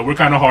States, you know, we're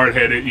kind of hard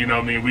headed. You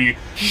know what I mean?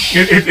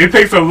 It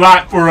takes a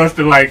lot for us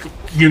to, like,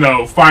 you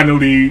know,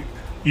 finally,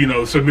 you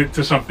know, submit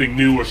to something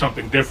new or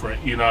something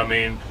different, you know what I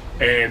mean?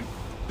 And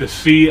to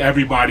see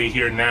everybody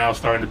here now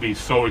starting to be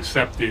so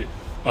accepted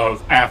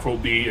of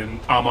Afrobeat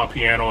and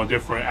Amapiano and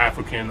different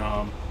African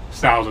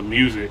styles of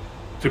music,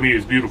 to me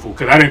is beautiful,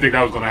 because I didn't think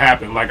that was going to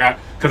happen. Like,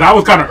 because I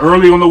was kind of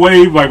early on the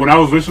wave. Like, when I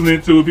was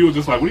listening to it, people were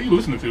just like, what are you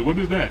listening to? What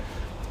is that?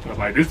 I was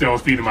like, this don't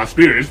feed in my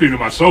spirit. It's feeding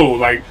my soul.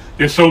 Like,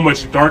 there's so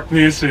much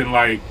darkness and,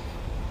 like,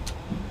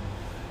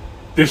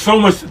 there's so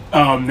much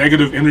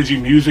negative energy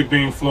music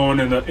being flown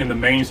in the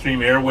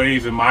mainstream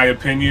airways, in my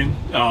opinion,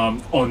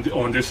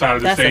 on this side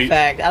of the state. That's a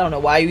fact. I don't know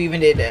why you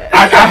even did that.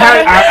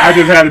 I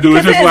just had to do it.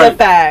 It's just like, a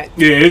fact.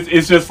 Yeah,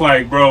 it's just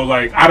like, bro,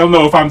 like, I don't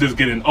know if I'm just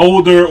getting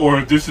older or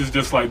if this is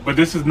just like, but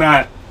this is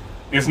not,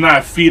 it's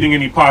not feeding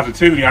any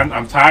positivity.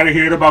 I'm tired of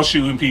hearing about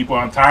shooting people.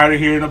 I'm tired of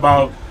hearing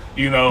about,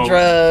 you know,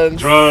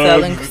 drugs,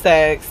 selling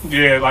sex.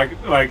 Yeah,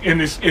 like,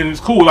 and it's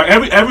cool. Like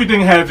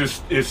everything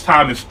has its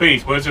time and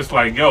space, but it's just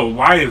like, yo,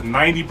 why is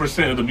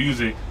 90% of the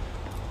music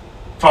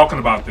talking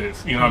about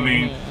this? You know what I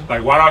mean?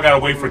 Like, why do I gotta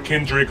wait for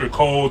Kendrick or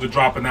Cole to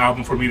drop an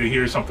album for me to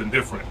hear something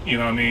different? You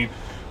know what I mean?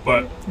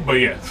 But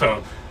yeah,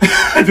 so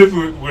just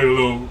we're a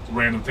little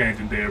random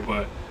tangent there,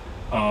 but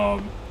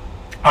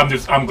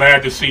I'm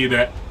glad to see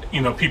that,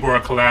 you know, people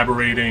are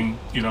collaborating.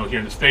 You know, here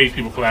in the States,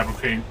 people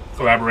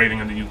collaborating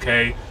in the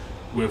UK.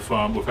 With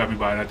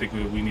everybody. I think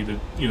we need to,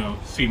 you know,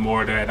 see more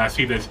of that. And I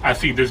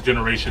see this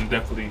generation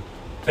definitely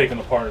taking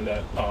a part in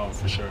that,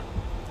 for sure.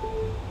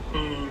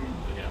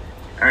 Yeah.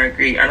 I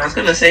agree. And I was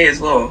gonna say as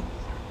well,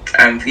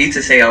 for you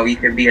to say, oh, you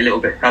can be a little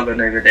bit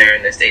stubborn over there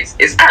in the States,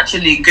 it's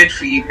actually good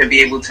for you to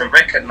be able to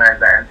recognize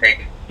that and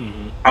think,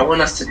 I want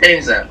us to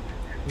change that.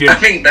 I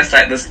think that's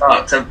like the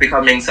start of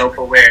becoming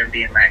self-aware and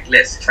being like,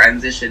 let's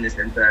transition this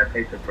into a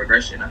place of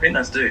progression. I think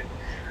that's good.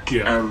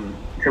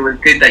 So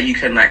it's good that you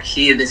can, like,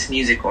 hear this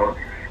music or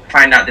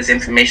find out this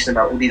information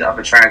about all these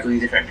other tribes, all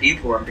these different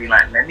people, and be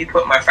like, let me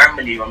put my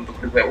family on,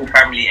 because we're all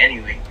family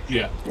anyway.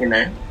 Yeah. You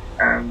know?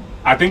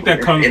 I think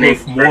that comes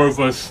with more of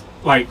us,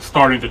 like,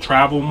 starting to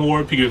travel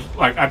more, because,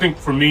 like, I think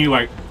for me,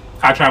 like,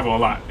 I travel a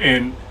lot,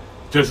 and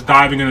just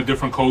diving into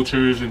different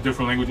cultures and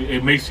different languages,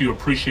 it makes you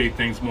appreciate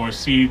things more,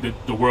 see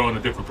the world in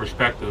a different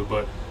perspective.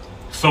 But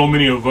so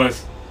many of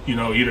us, you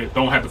know, either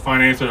don't have the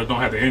finances or don't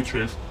have the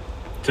interest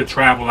to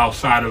travel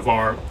outside of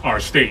our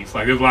states.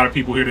 Like, there's a lot of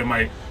people here that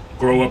might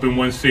grow up in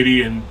one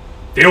city and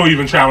they don't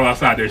even travel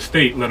outside their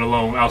state, let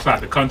alone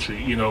outside the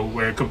country, you know,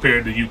 where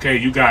compared to UK,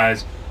 you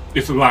guys,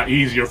 it's a lot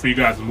easier for you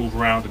guys to move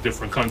around to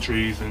different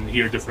countries and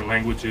hear different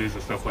languages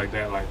and stuff like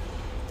that. Like,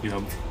 you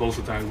know, most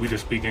of the time we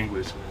just speak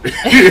English. That's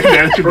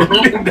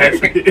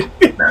it.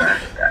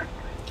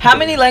 How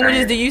many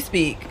languages do you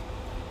speak?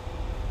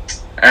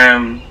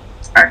 I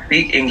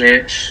speak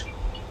English.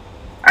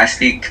 I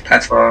speak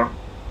Patois.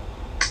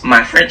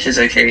 My French is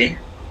okay.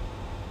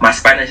 my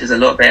Spanish is a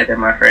lot better than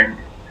my friend.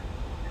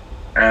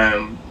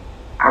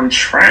 I'm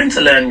trying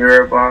to learn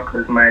Yoruba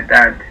because my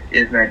dad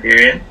is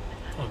Nigerian.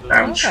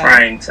 I'm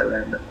trying to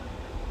learn them.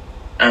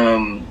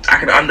 I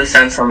can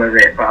understand some of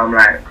it, but I'm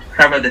like,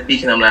 some of the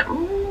speaking, I'm like,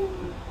 ooh.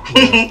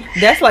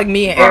 That's like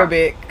me in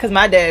Arabic, because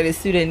my dad is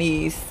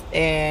Sudanese,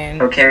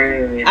 and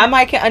I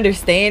might can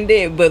understand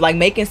it, but like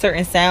making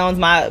certain sounds,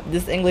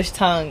 this English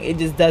tongue, it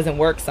just doesn't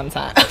work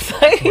sometimes.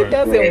 It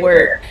doesn't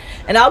work.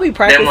 And I'll be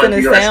practicing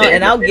the sound,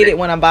 and I'll get it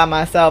when I'm by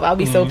myself. I'll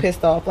be so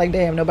pissed off, like,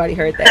 damn, nobody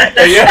heard that.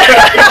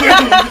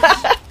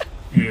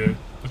 Yeah.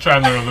 I'm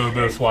trying to learn a little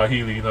bit of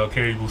Swahili, you know,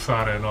 Keri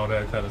Busana and all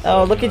that kind of stuff.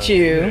 Oh, look at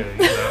you.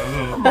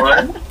 Come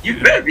on. You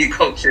better be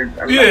cultured.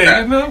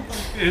 Yeah, you know,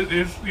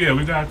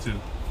 we got to.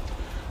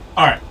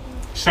 All right.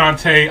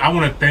 Shanté, I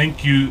want to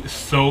thank you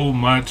so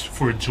much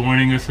for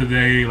joining us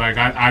today. Like,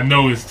 I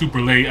know it's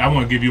super late. I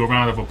want to give you a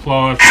round of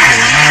applause for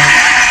coming out.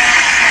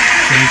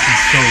 Thank you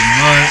so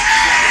much.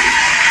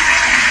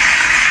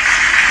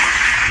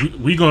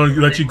 We're going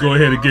to let you go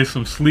ahead and get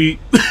some sleep.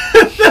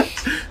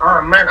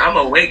 Oh, man, I'm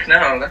awake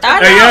now. Right?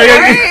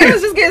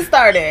 Let's just get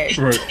started.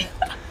 Right.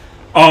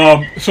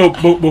 So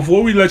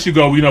before we let you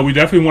go, we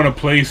definitely want to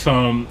play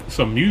some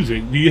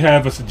music. Do you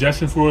have a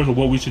suggestion for us of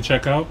what we should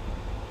check out?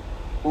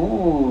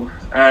 Ooh,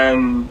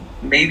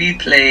 maybe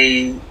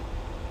play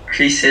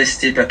Crisis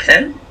de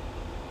Papel.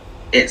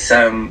 It's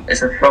a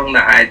song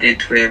that I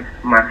did with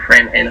my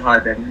friend in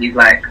Harlem. He's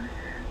like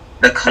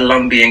the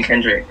Colombian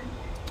Kendrick.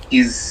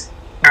 He's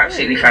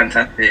absolutely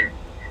fantastic.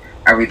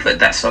 And we put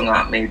that song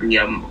out maybe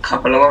a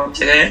couple of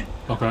months ago.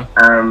 Okay.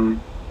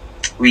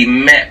 We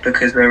met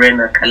because we're in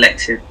a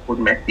collective called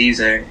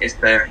Mestizo. It's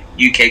the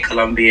UK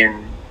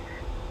Colombian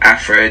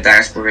Afro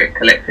Diaspora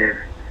collective.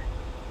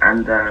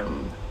 And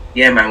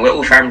yeah, man, we're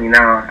all family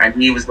now. And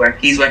he's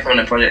working on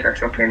a project that's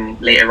dropping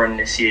later on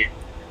this year.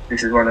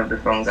 This is one of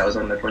the songs that was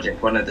on the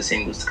project, one of the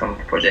singles to come on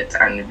the project.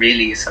 And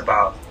really it's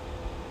about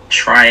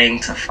trying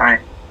to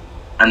find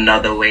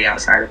another way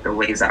outside of the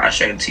ways that are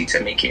shown to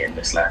make it in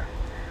this life.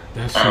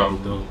 That's so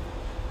dope.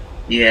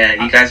 Yeah,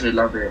 you guys would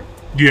love it.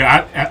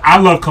 Yeah, I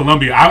love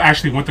Colombia. I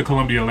actually went to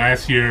Colombia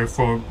last year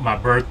for my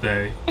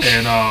birthday,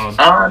 and oh,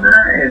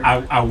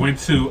 nice. I went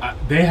to.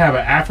 They have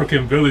an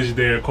African village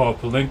there called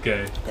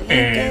Palenque,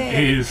 and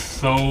it is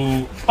so.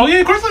 Oh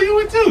yeah, Crystal, you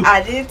went too.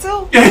 I did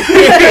too.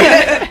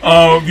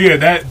 Yeah,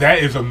 that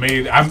is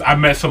amazing. I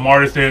met some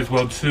artists there as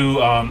well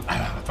too.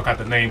 I forgot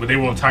the name, but they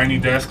were on Tiny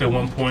Desk at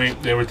one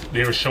point. They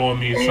were showing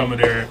me some of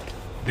their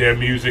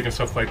music and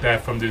stuff like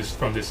that from this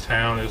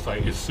town.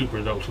 It's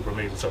super dope, super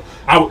amazing. So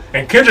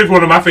and Kendrick's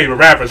one of my favorite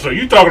rappers. So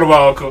you talking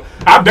about?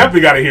 I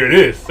definitely got to hear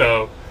this.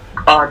 So.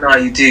 Oh no,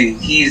 you do.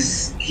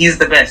 He's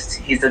the best.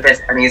 He's the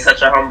best, and he's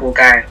such a humble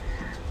guy.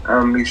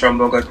 He's from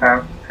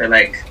Bogota, so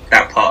like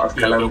that part of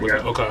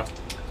Colombia. Okay.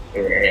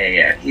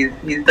 Yeah. He's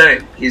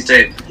dope. He's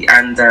dope,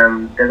 and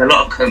there's a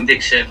lot of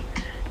conviction,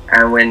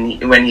 and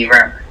when he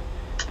raps,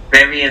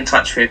 very in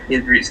touch with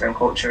his roots and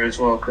culture as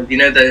well. Because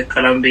the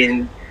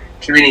Colombian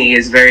community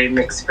is very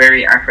mixed,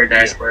 very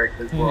Afro-diasporic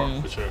as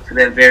well. Sure. So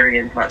they're very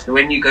in touch. So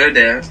when you go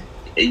there,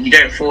 you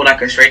don't feel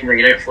like a stranger,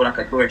 you don't feel like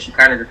a tourist, you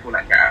kind of just feel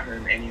like you're at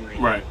home anyway.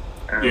 Right.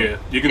 Yeah,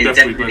 you can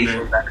definitely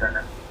feels like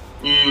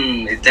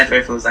it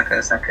definitely feels like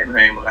a second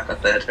home, or like a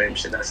third home,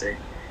 should I say.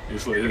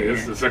 It's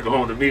the second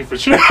home to me for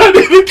sure. I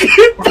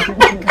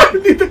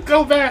need to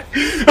go back.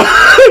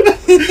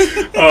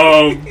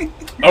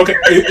 Okay,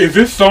 is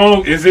this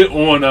song, is it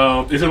on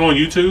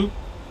YouTube?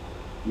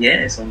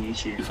 Yeah, it's on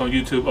YouTube. It's on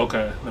YouTube.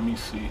 Okay, let me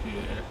see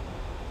here.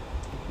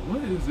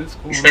 What is this?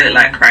 You spell it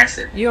like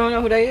Crisis. You don't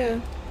know who they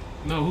is?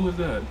 No, who is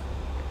that?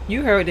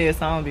 You heard their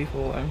song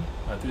before.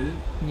 I did?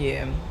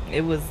 Yeah,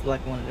 it was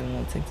like one of them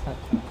little TikTok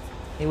songs.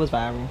 It was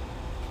viral.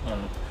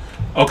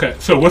 Okay,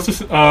 so what's this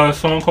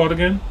song called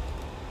again?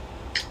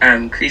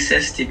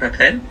 Crisis de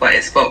Papel, but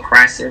it's spelled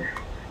Crisis.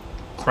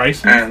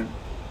 Crisis?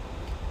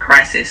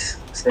 Crisis.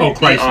 So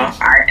Crisis.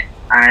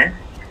 Crisis.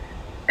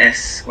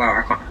 Wow,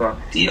 I can't spell.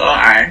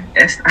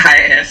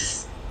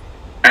 Crisis.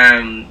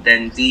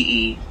 Then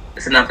DE.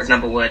 It's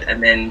another word,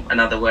 and then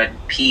another word.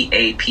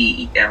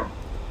 PAPEL.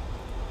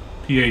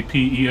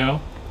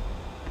 PAPEL?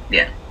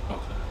 Yeah.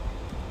 Okay.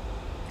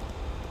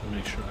 Let me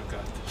make sure I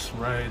got this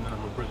right, and then I'm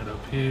gonna bring it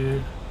up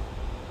here.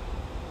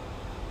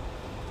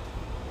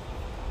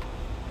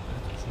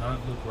 That does not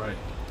look right.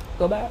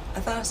 Go back. I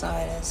thought I saw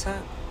it at the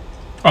top.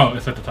 Oh,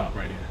 it's at the top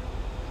right here.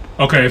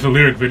 Okay, it's a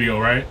lyric video,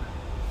 right?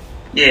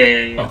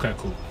 Yeah. Okay,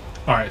 cool.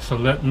 Alright, so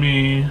let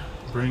me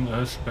bring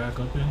us back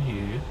up in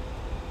here.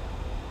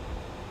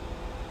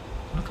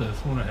 I could have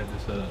sworn I had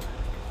this up.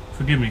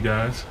 Forgive me,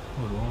 guys.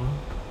 Hold on.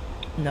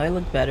 No, it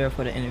looked better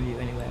for the interview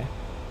anyway.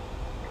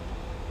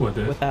 What,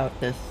 this? Without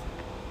this.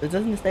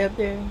 Doesn't it stay up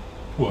there?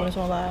 What? When it's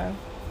on live?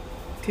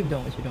 Keep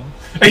doing what you're doing.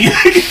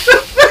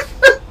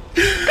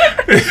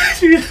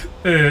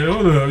 Hey,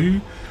 hold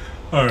on.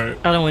 Alright.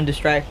 I don't want to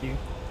distract you.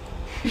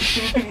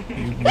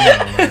 No,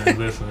 man,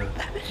 listen.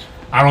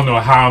 I don't know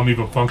how I'm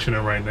even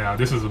functioning right now.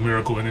 This is a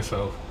miracle in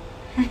itself.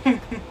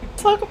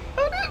 Talk about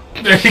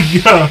it. There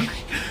you go.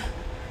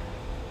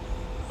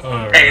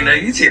 Hey, no,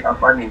 you two are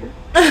funny.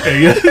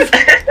 Hey, yeah.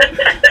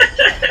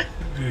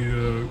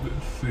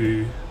 Let's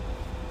see.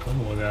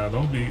 Come on now,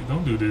 don't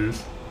do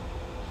this.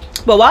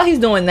 But while he's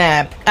doing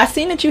that, I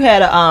seen that you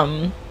had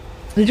a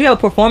did you have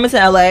a performance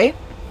in LA?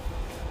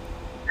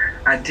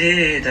 I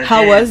did.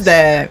 How was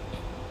that?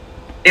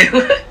 It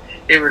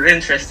was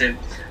interesting.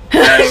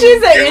 She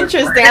said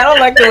interesting. I don't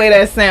like the way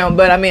that sounds,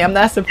 but I mean, I'm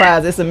not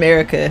surprised. It's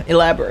America.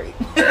 Elaborate.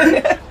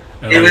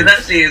 It was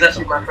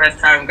actually my first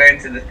time going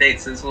to the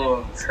States as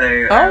well. So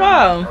oh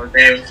wow. I was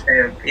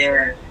there,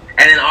 yeah.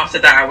 And then after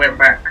that, I went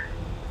back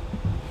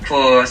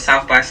for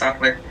South by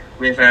Southwest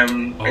with a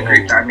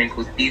group that I'm in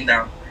called Steam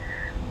Down.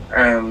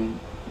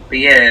 But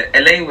yeah,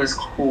 LA was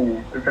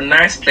cool. It was a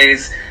nice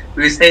place.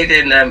 We stayed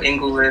in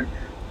Inglewood.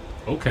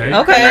 Okay.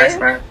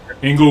 Nice,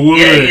 Inglewood.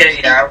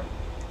 Yeah.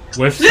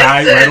 West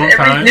Side, right on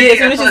time. Yeah, as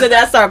soon as she said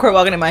that, I started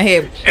walking in my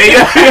head.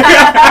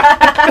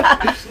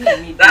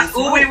 That's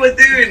all we were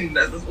doing.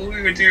 That's all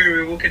we were doing. We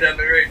were walking down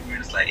the road. We were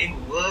just like,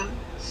 Inglewood.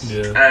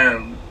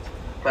 Yeah.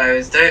 But it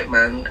was dope,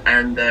 man.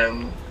 And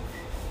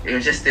it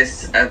was just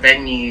this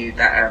venue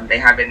that they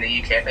have in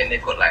the UK. I think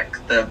they've got like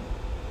the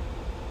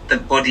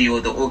body or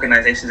the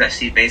organisation is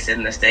actually based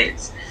in the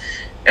States.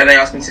 And they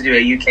asked me to do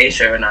a UK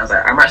show, and I was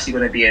like, I'm actually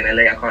going to be in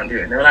LA. I can't do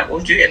it. And they were like, well,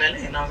 do it in LA.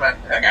 And I was like,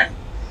 okay.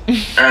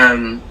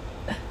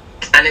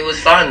 And it was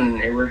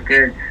fun. It was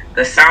good.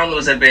 The sound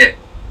was a bit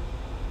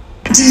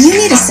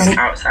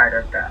outside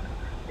of that.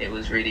 It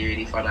was really,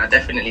 really fun. I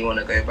definitely want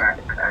to go back.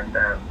 And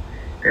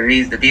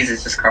the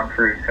visas just come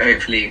through. So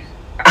hopefully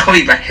I'll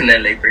be back in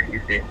LA pretty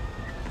soon.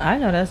 I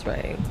know that's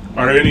right.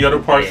 Are there any other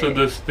parts of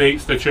the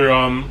States that you're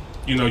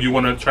you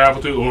want to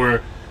travel to,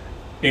 or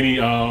any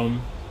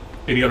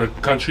other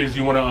countries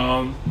you want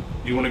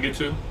to get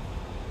to?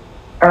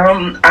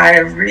 I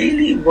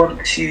really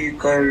want to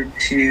go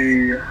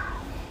to.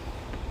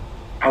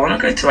 I want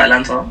to go to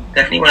Atlanta.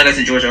 Definitely want to go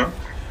to Georgia.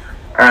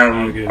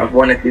 I've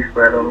wanted to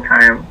for a long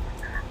time,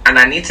 and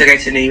I need to go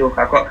to New York.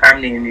 I've got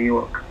family in New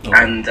York,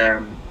 and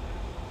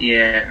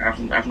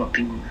I've not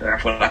been. So I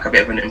feel like a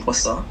bit of an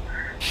imposter.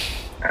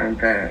 And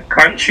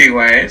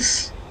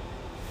country-wise,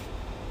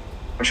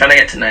 I'm trying to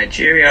get to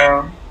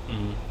Nigeria.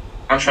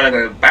 I'm trying to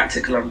go back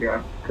to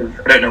Colombia because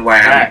I don't know why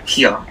I'm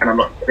here and I'm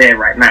not there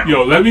right now.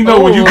 Yo, let me know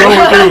what you're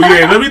going through.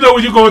 Yeah, let me know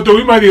what you're going through.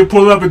 We might need to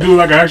pull up and do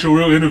like an actual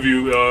real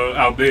interview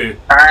out there.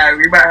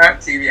 We might have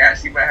to. We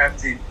actually might have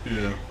to.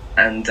 Yeah.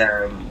 And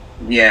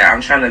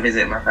I'm trying to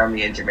visit my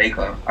family in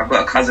Jamaica. I've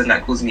got a cousin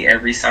that calls me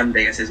every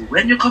Sunday and says,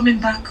 "When you coming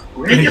back?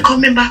 When you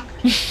coming back?"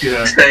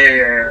 Yeah.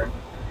 So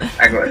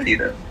I gotta see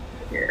them.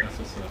 Yeah. That's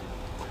what's up.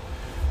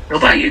 What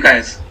about you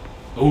guys?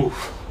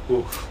 Oof.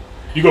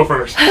 You go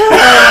first.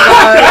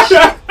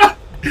 Oh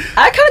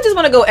I kind of just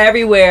want to go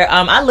everywhere.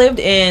 I lived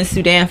in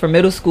Sudan for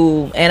middle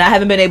school, and I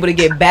haven't been able to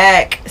get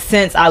back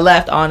since I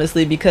left,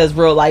 honestly, because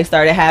real life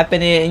started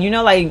happening.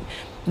 And like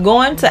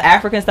going to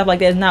Africa and stuff like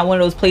that is not one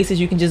of those places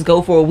you can just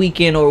go for a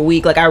weekend or a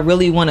week. Like I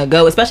really want to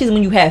go, especially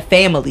when you have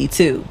family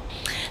too.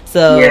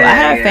 So I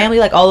have family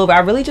like all over. I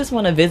really just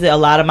want to visit a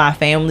lot of my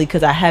family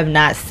because I have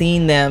not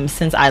seen them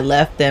since I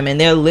left them, and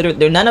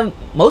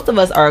most of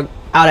us are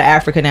out of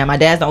Africa now. My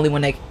dad's the only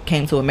one that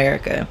came to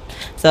America.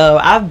 So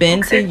I've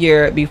been to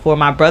Europe before.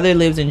 My brother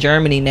lives in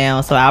Germany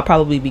now, so I'll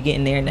probably be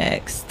getting there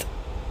next.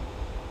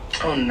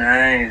 Oh,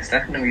 nice.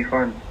 That's gonna be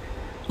fun.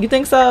 You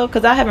think so?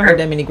 Because I haven't heard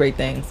that many great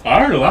things.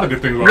 I heard a lot of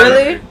good things about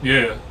Really? Germany.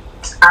 Yeah.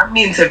 I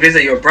mean, to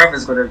visit your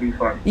brother's gonna be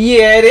fun.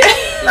 Yeah, it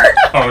is. Like,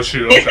 oh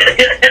shoot.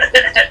 Okay.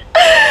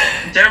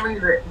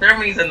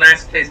 Germany's a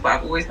nice place, but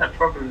I've always had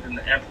problems in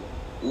the airport.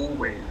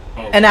 Always.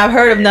 Oh, and I've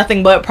heard of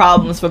nothing but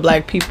problems for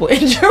black people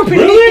in Germany.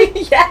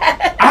 Really?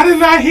 Yes. I did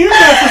not hear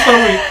that for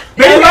some reason.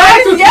 They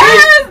lied to me.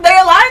 Yes,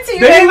 they're lying to you,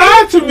 They baby.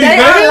 lied to me, They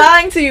man. are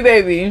lying to you,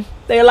 baby.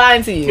 They're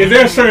lying to you. Is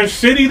there a certain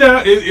city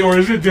that, or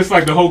is it just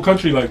like the whole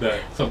country like that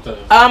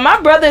sometimes? My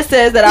brother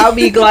says that I'll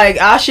be like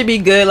I should be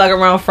good like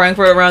around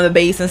Frankfurt, around the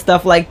base and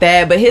stuff like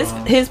that. But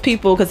his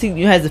people, because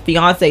he has a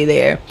fiance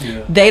there,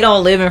 they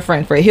don't live in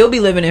Frankfurt. He'll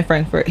be living in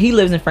Frankfurt. He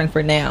lives in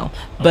Frankfurt now,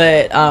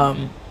 but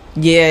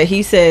yeah,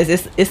 he says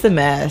it's a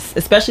mess,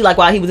 especially like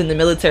while he was in the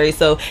military.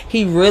 So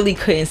he really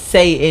couldn't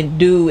say and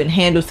do and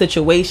handle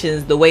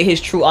situations the way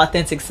his true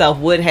authentic self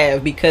would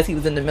have because he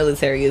was in the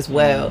military as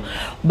well.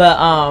 But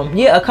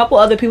a couple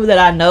other people that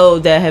I know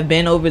that have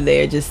been over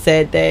there just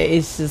said that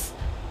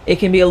it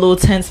can be a little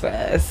tense for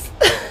us.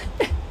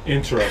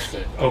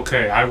 Interesting.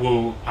 Okay, I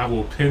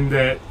will pin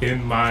that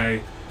in my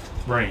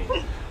brain.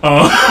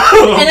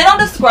 And they don't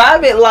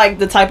describe it like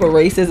the type of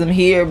racism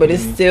here, but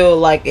it's still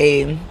like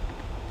a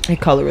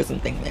colorism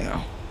thing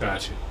now.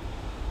 Gotcha.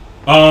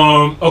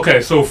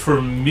 Okay, so for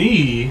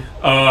me,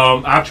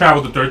 I've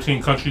traveled to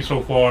 13 countries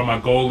so far. My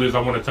goal is I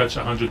want to touch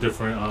 100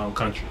 different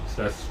countries.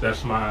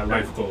 That's my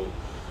life goal.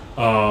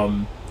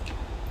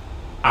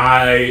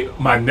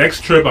 My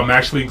next trip, I'm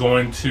actually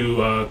going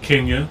to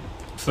Kenya.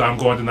 So I'm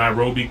going to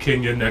Nairobi,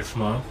 Kenya next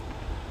month.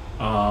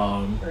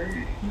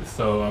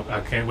 So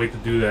I can't wait to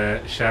do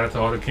that. Shout out to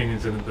all the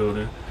Kenyans in the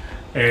building.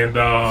 And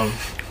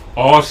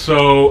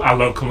Also, I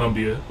love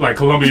Colombia. Like,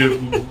 Colombia is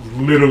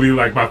literally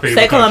like my favorite.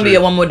 Say Colombia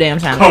country. one more damn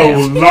time.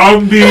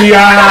 Colombia.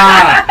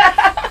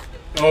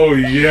 Oh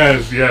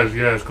yes,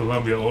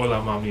 Colombia. Hola,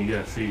 mami.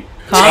 Yes, see.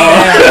 Calm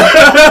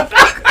down.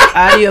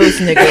 Adios,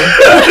 nigga.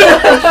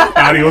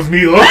 Adios,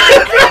 mio.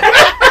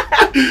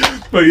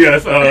 But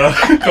yes,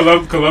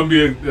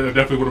 Colombia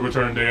definitely would have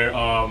returned there.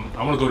 I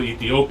want to go to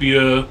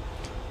Ethiopia.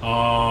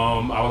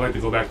 I would like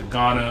to go back to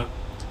Ghana.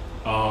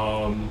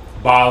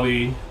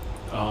 Bali.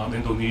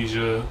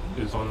 Indonesia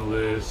is on the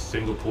list.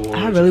 Singapore.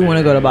 I really want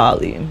to go to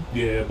Bali.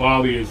 Yeah,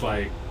 Bali is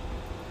like,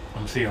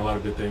 I'm seeing a lot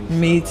of good things.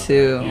 Me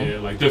too. Yeah,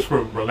 like just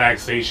for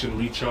relaxation,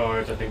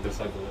 recharge. I think that's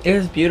like.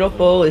 It's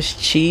beautiful. It's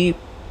cheap.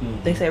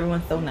 Mm-hmm. They say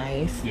everyone's so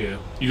nice. Yeah,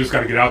 you just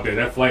gotta get out there.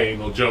 That flight ain't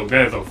no joke.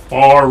 That is a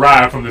far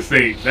ride from the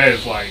States. That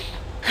is like.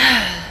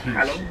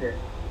 How long is it?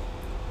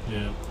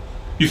 Yeah.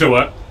 You said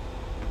what?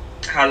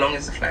 How long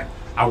is the flight?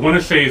 I want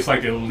to say it's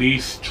like at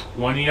least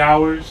 20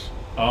 hours.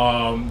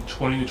 20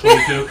 to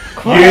 22.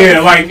 Yeah,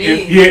 like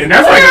and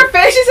that's like.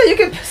 She said you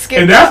can skip.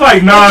 And that's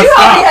like nonstop. You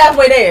already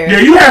halfway there. Yeah,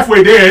 you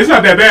halfway there. It's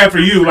not that bad for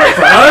you. Like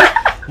for us,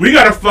 we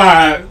gotta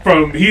fly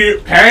from here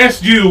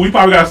past you. We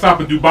probably gotta stop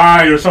in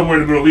Dubai or somewhere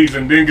in the Middle East,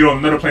 and then get on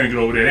another plane to get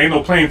over there. There ain't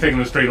no plane taking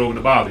us straight over to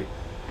Bali.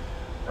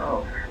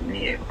 Oh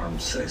man, I'm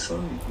so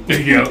sorry.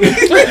 Yeah,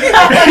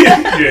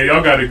 yeah,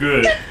 y'all got it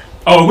good.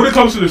 Oh, when it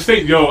comes to the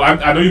state, yo,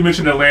 I know you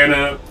mentioned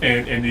Atlanta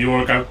and New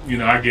York. I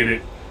get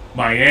it.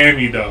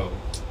 Miami though.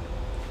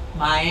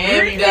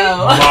 Miami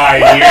though.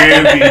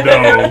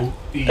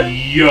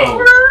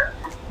 Yo.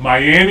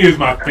 Miami is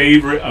my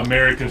favorite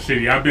American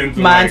city. I've been to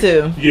mine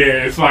too.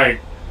 Yeah, it's like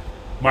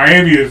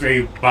Miami is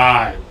a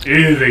vibe. It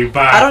is a vibe.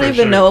 I don't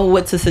even know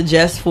what to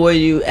suggest for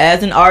you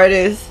as an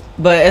artist,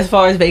 but as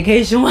far as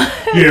vacation wise.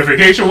 Yeah,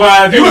 vacation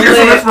wise, you will get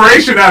some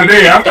inspiration out of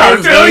there. I'm trying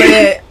to tell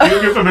you.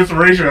 You'll get some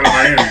inspiration out of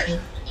Miami.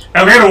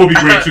 Atlanta will be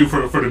great too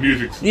for the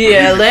music.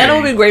 Yeah, Atlanta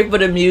will be great for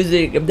the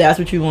music if that's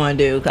what you want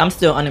to do. I'm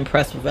still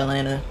unimpressed with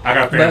Atlanta. I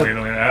got family in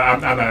Atlanta.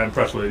 I'm not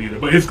impressed with it either.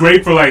 But it's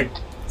great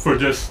for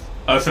just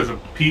us as a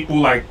people.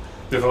 Like,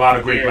 there's a lot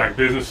of great black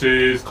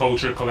businesses,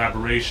 culture,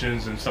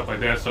 collaborations, and stuff like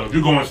that. So if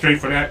you're going straight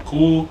for that,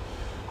 cool.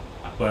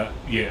 But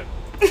yeah,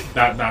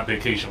 not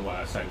vacation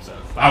wise type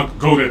stuff. I'll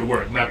go there to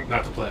work, not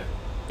to play.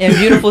 And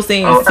beautiful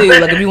scenes too.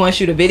 Like if you want to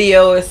shoot a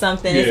video or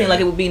something, it seems like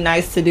it would be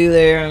nice to do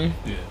there.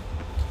 Yeah.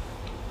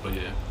 But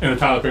yeah. In the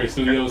Tyler Perry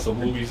Studios, some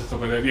movies and stuff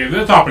like that. Yeah,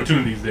 there's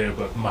opportunities there,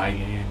 but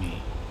Miami.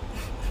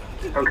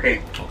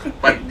 Okay.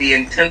 But the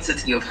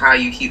intensity of how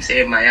you keep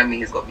saying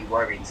Miami has got me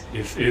worried.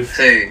 It's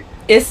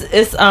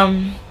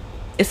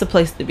a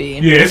place to be.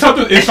 Yeah, it's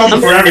something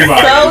for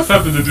everybody. It's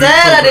something to do.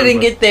 Sad I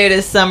didn't get there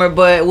this summer,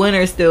 but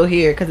winter's still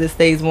here because it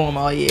stays warm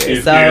all year.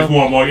 It's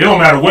warm all year. It don't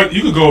matter what.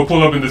 You could go and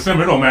pull up in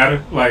December. It don't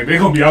matter. Like, they're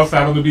going to be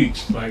outside on the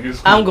beach. Like,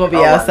 it's cool. I'm going to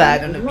be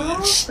outside on the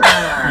beach.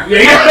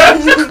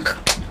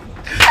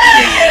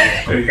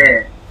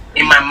 Yeah.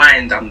 In my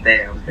mind, I'm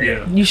there.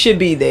 Yeah. You should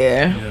be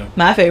there. Yeah.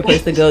 My favorite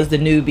place to go is the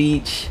New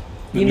Beach.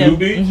 New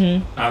Beach?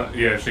 Mm-hmm.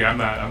 Yeah. See, I'm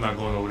not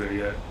going over there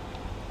yet.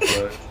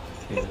 But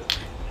yeah.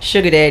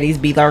 Sugar daddies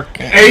be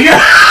lurking. Hey, yeah.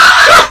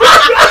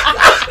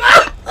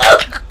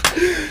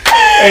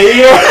 Hey,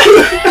 yeah.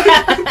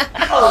 I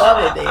love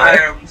it there. I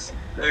am so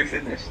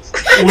finished.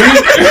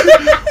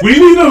 We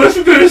need to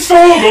listen to this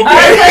song,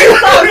 okay?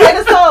 Play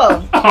the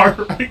song. All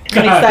right. God.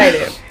 I'm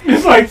excited.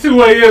 It's like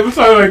 2 a.m. It's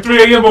like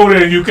 3 a.m. over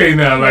there in UK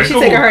now. Like, she's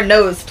taking her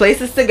notes,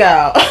 places to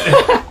go.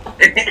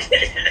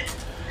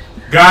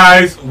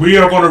 Guys, we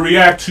are going to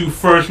react to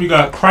first. We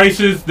got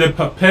Crisis de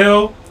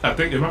Papel. I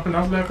think, am I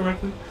pronouncing that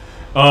correctly?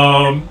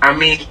 I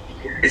mean,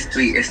 it's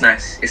sweet. It's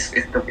nice. It's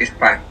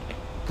fine.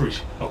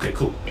 Appreciate. Okay,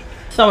 cool.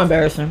 So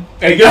embarrassing.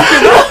 Hey, guys.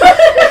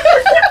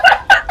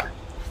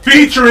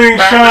 Featuring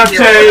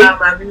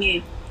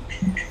SHANTÉH.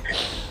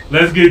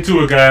 Let's get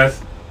to it,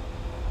 guys.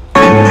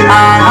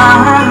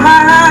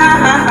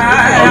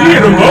 Oh, you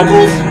hear the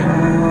vocals?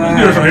 Let's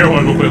get her some air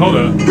horns real quick. Hold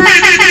up.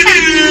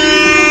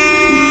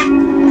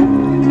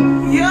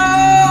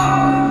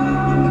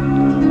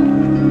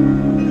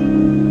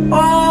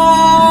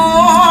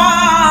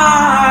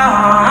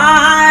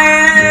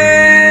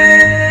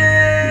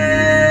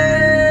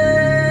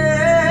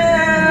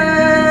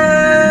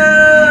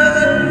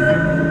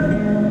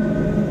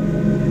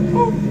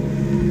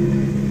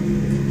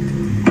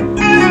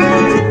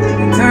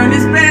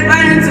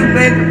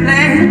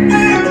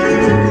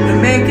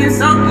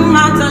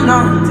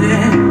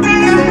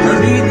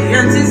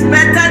 Obedience is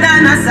better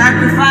than a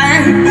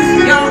sacrifice.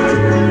 Yo,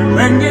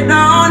 when you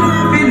don't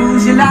have to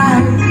lose your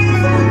life,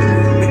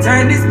 we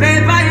turn this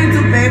paper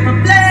into paper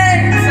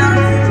plates.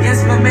 Yes,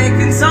 we're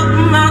making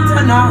something out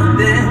of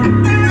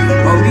nothing.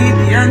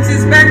 Obedience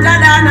is better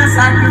than a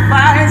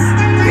sacrifice.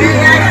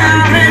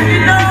 Yeah, when you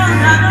don't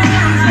have to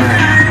lose your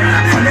life.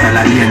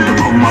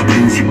 a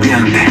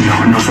principiante.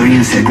 No soy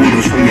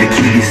inseguro, soy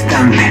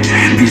equidistante.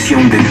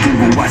 Visión de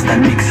tubo hasta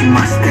el mix y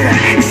master.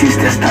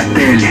 Hiciste hasta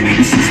tele,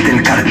 hiciste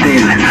el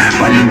cartel.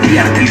 Pa'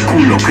 limpiarte el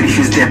culo,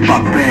 crisis de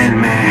papel.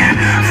 Me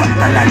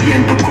falta el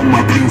aliento como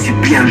a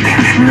principiante.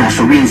 No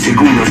soy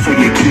inseguro,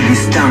 soy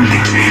equidistante.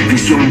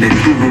 Visión de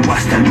tubo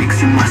hasta el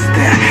mix y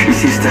master.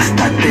 Hiciste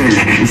hasta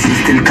tele,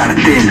 hiciste el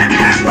cartel.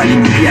 Pa'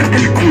 limpiarte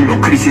el culo,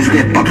 crisis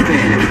de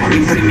papel.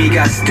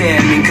 Imprimigaste,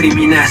 me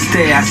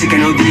incriminaste, así que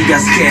no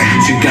digas que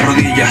soy de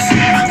rodillas.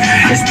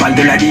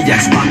 Espaldo la orilla,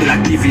 expando la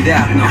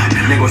actividad, no.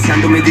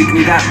 Negociando mi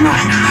dignidad, no.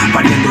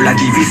 Pariendo la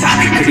divisa,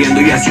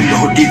 queriendo y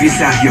haciendo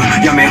divisar. Yo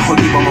ya me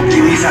jodí, vamos a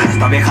optimizar.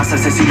 Hasta abejas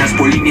asesinas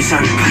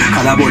polinizan.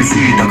 Cada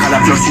bolsita, cada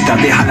florcita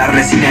deja la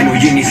resina en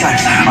hoyinizar.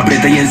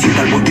 Aprieta y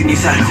encita al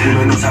botinizar.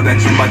 Uno no sabe a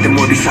quién va a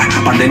atemorizar.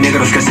 Par de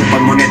negros que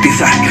sepan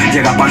monetizar.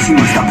 Llega pa'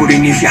 encima, está por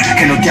iniciar.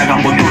 Que no te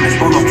hagan botones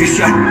por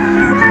oficial.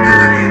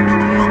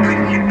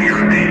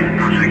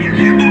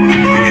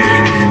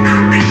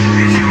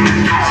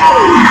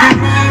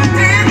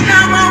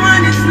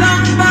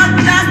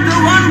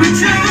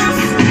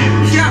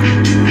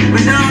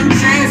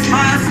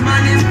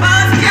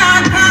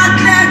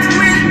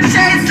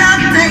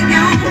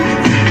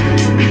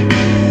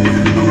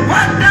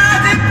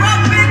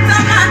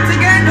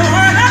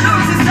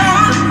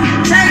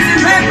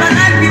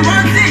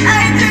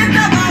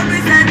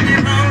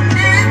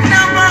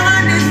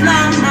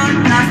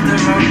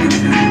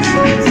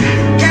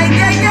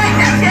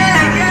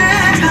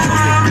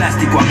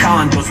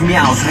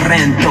 Miaos,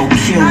 rento,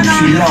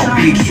 kilo,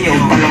 big hill,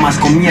 palomas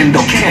comiendo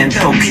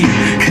Kentucky.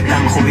 Que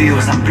tan jodido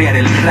es ampliar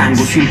el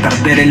rango sin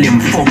perder el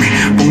enfoque.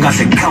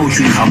 Póngase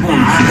caucho y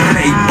jabón,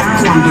 rey,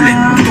 pa' cuando le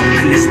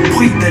toque el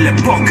esprit de la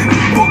époque.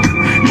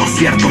 No es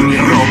cierto mi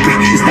rope,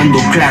 estando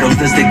claros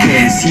desde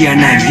que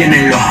decían ahí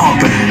vienen los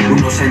hoppers.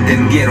 Unos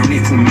entendieron y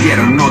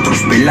fundieron, otros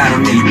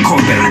pelaron el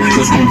cover.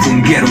 Los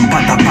confundieron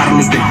pa'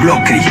 taparlos de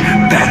bloque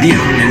y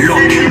perdieron el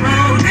lote.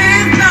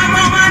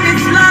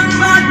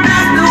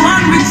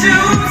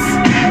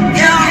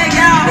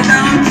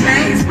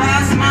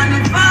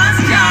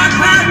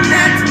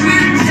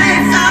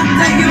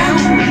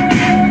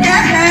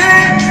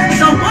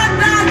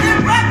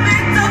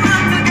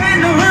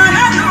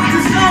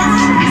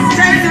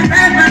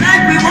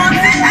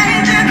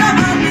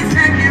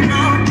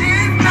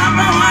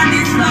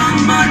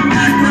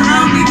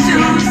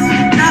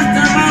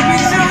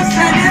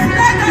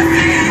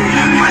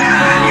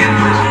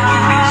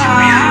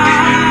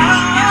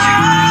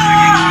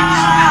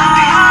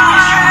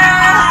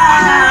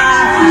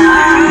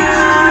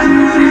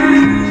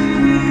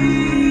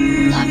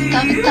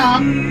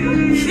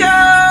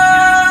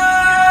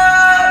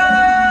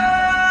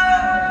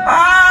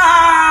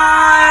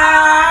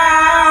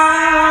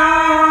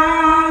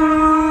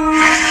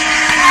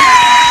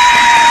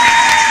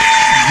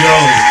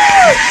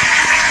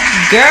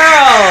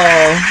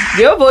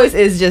 Your voice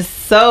is just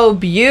so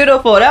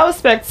beautiful. That was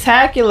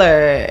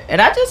spectacular.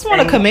 And I just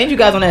want to commend you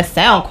guys on that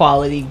sound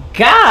quality.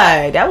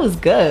 God, that was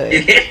good.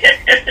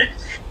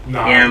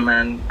 Nah. Yeah,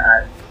 man.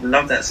 I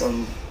love that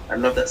song. I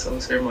love that song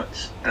so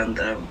much. And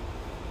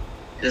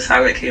just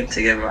how it came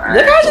together.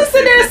 Look, I just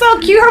sitting there so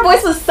cute. Her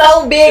voice was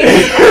so big.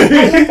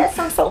 I love that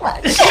song so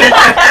much.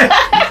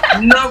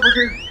 No,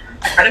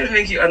 because I don't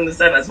think you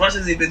understand. As much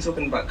as you've been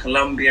talking about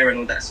Colombia and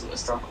all that sort of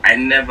stuff, I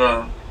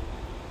never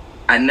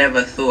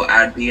thought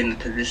I'd be in a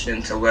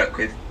position to work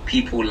with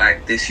people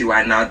like this who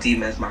I now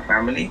deem as my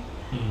family.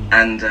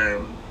 And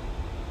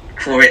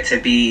for it to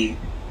be,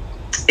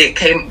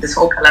 this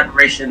whole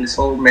collaboration, this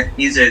whole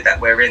mestizo that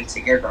we're in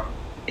together,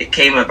 it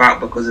came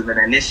about because of an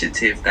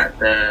initiative that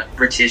the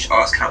British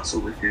Arts Council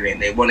was doing.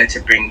 They wanted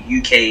to bring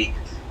UK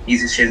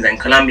musicians and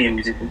Colombian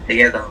musicians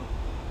together.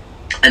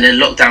 And then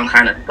lockdown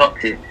kind of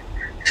stopped it.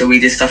 So we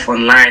did stuff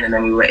online, and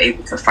then we were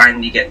able to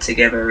finally get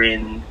together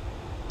in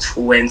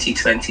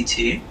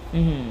 2022,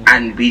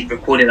 and we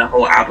recorded a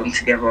whole album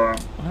together.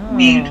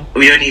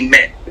 We only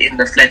met in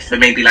the flesh for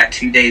maybe like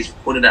 2 days,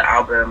 recorded an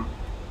album,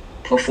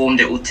 performed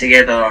it all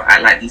together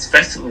at like these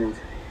festivals,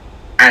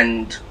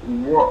 and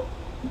what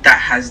that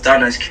has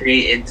done has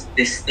created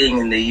this thing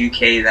in the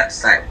UK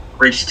that's like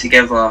bridged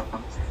together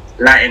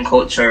Latin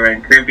culture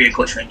and Caribbean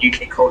culture and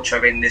UK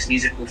culture in this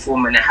musical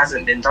form, and it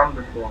hasn't been done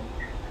before.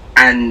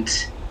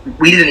 And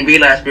we didn't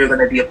realize we were going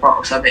to be a part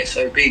of something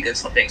so big and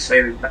something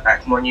so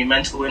like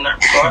monumental in that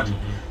regard.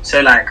 So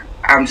like,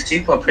 I'm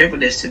super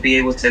privileged to be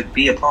able to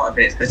be a part of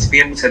it, because to be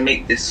able to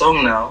make this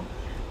song now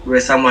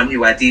with someone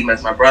who I deem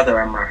as my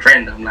brother and my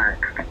friend, I'm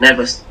like, I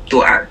never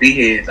thought I'd be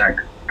here. Like,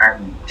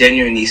 I'm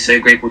genuinely so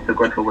grateful to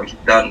God for what he's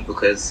done,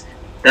 because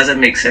it doesn't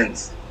make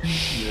sense.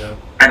 Yeah.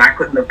 And I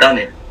couldn't have done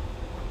it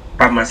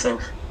by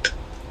myself.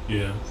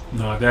 Yeah.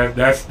 No,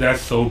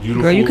 that's so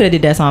beautiful. Girl, you could have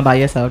did that song by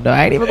yourself though.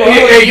 I ain't even going I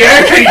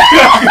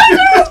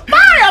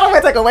don't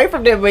want to take away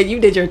from them, but you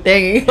did your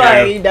thing. Yeah.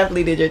 Like, you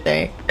definitely did your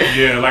thing.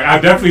 Yeah, like I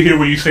definitely hear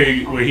what you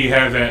say, where he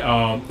has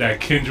that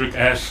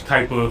Kendrick-esque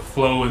type of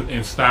flow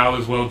and style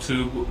as well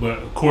too. But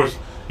of course,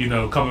 you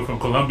know, coming from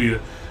Colombia,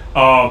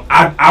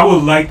 I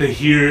would like to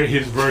hear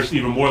his verse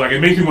even more. Like, it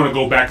makes me want to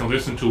go back and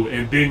listen to it,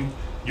 and then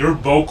your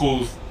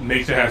vocals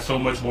makes it have so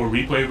much more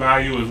replay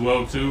value as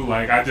well too.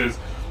 Like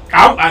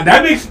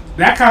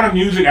that kind of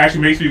music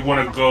actually makes me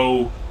want to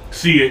go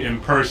see it in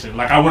person.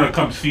 Like I want to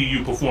come see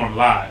you perform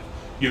live.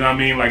 You know what I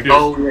mean? Like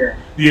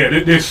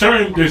there's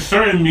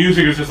certain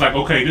music that's just like,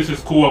 okay, this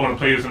is cool. I want to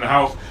play this in the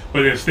house.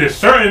 But there's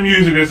certain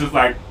music that's just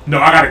like, no,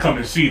 I got to come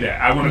and see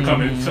that. I want to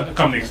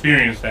come and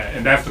experience that,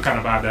 and that's the kind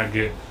of vibe that I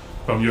get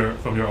from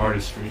your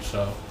artistry.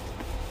 So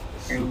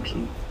thank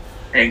you.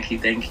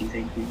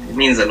 It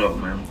means a lot,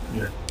 man.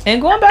 Yeah.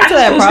 And going back to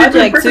that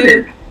project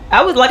too,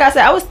 I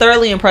was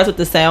thoroughly impressed with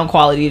the sound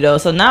quality though.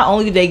 So not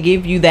only did they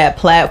give you that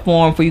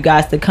platform for you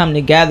guys to come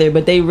together,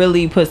 but they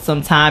really put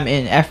some time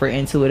and effort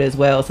into it as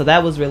well. So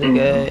that was really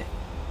good.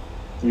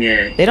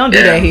 Yeah, they don't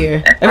do that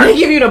here. If they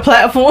give you the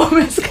platform,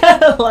 it's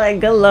kind of like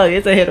good luck.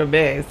 It's a hit or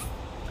miss.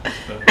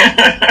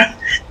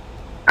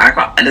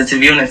 To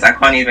be honest, I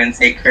can't even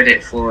take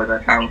credit for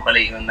the sound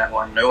quality on that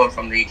one. No one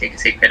from the UK can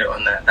take credit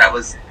on that. That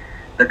was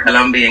the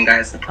Colombian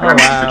guys, the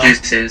Colombian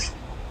producers,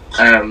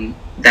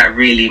 that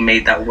really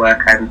made that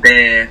work, and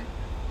they're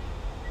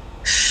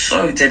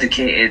so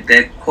dedicated.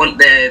 Their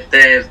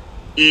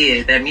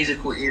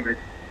musical ear is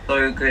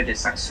so good.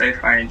 It's like so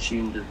fine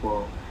tuned as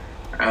well.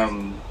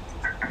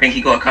 I think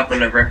he got a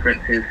couple of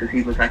references because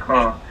he was like,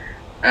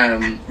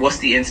 what's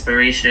the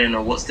inspiration,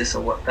 or what's this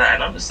or what's that,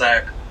 and I'm just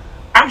like,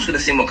 I'm just gonna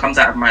sing what comes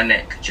out of my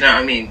neck. Do you know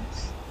what I mean?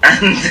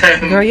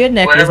 And girl, your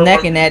neck was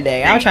necking that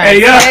day. I'm trying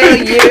to tell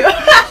you.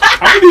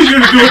 I need you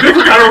to do a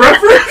different kind of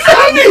reference.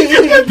 I need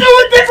you to do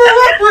a different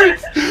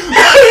reference.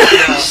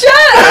 Shut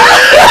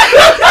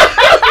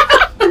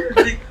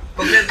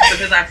up.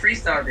 because I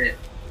freestyled it.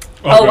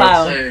 Oh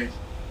wow. So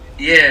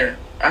yeah,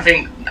 I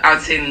think I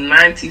would say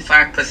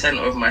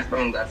 95% of my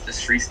songs I've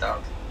just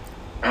freestyled.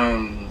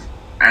 And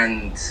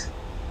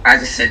I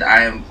just said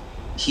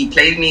he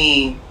played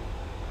me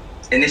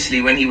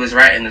initially when he was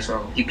writing the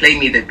song. He played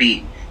me the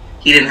beat.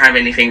 He didn't have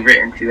anything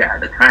written to it at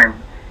the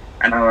time.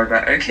 And I was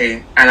like,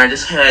 okay. And I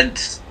just heard,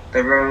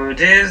 the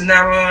road is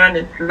narrow and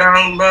it's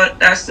long, but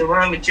that's the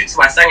one with you.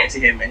 So I sang it to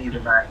him, and he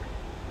was like,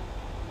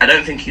 I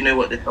don't think you know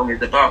what the song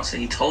is about. So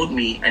he told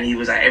me, and he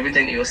was like,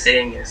 everything that you're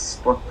saying is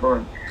spot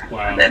on.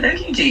 Wow. Like,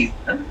 thank you, G.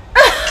 Oh,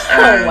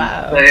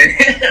 wow. So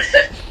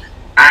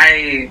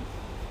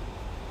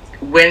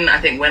when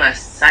I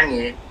sang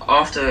it,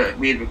 after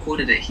we had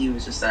recorded it, he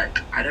was just like,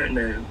 I don't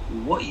know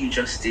what you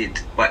just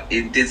did, but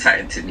it did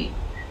something to me.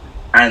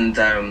 And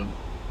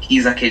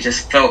he's like, it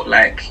just felt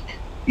like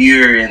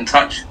you were in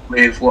touch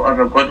with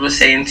whatever God was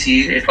saying to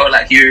you. It felt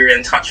like you were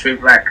in touch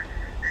with like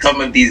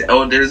some of these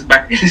elders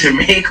back in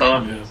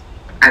Jamaica. Yeah.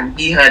 And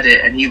he heard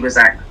it, and he was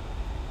like,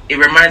 it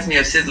reminds me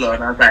of Sizzler.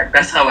 And I was like,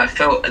 that's how I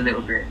felt a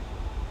little bit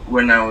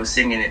when I was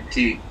singing it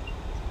too.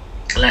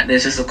 Like,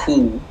 there's just a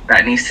call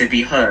that needs to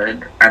be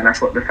heard, and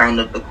that's what the sound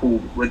of the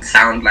call would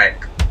sound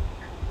like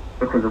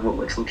because of what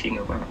we're talking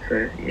about.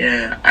 So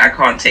yeah, I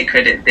can't take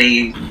credit.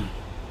 They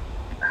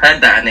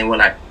heard that and they were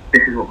like,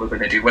 this is what we're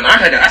going to do. When I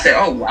heard it, I said,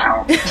 oh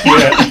wow.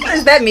 Yeah.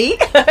 Is that me?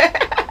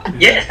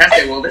 Yeah, I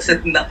said, well, this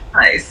is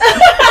nice.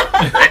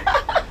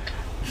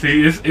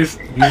 See, it's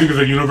music is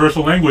a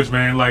universal language,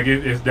 man. Like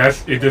it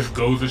just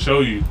goes to show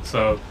you.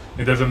 So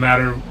it doesn't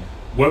matter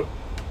what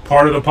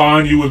part of the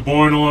pond you was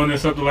born on or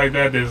something like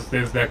that.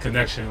 There's that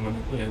connection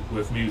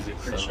with music.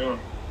 For so, sure.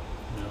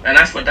 Yeah. And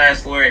that's what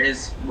Diaspora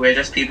is. We're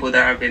just people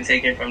that have been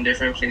taken from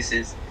different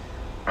places,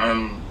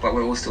 but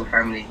we're all still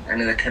family,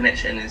 and the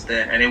connection is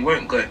there, and it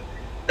won't go.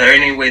 The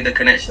only way the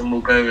connection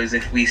will go is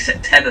if we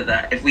tether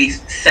that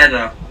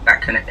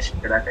connection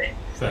to that thing.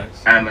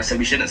 Facts. So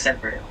we shouldn't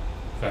separate.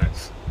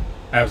 Facts.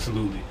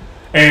 Absolutely.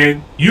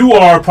 And you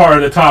are part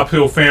of the Top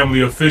Hill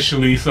family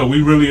officially, so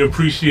we really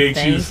appreciate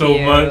you so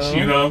much.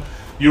 You know,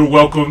 you're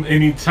welcome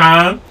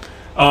anytime.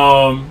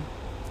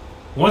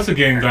 Once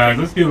again, guys,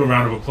 let's give a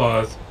round of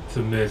applause to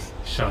Miss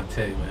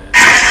Shanté, man.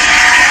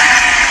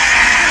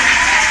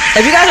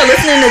 If you guys are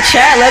listening in the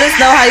chat, let us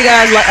know how you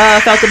guys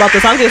felt about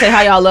the song. I'm gonna say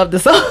how y'all love the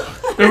song.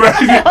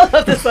 Y'all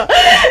love the song.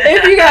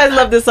 If you guys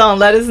love the song,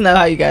 let us know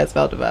how you guys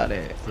felt about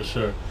it. For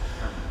sure.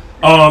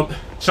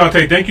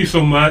 Shanté, thank you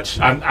so much.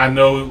 I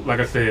know, like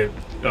I said,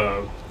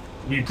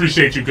 we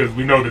appreciate you because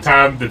we know the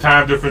time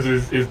difference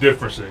is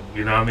different.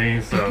 You know what I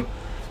mean? So,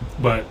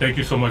 but thank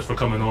you so much for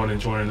coming on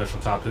and joining us on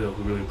Top Hill.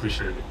 We really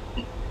appreciate it.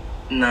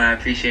 No, I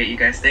appreciate you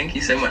guys. Thank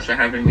you so much for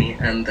having me.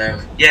 And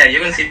yeah,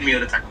 you're gonna see me all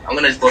the time. I'm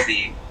gonna just bother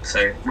you,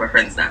 so we're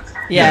friends now.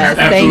 Yes,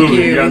 thank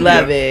you. Yeah,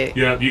 love it.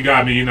 Yeah, you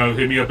got me. You know,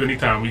 hit me up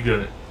anytime. We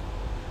good.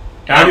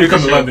 I need to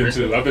come to London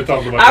too. I've been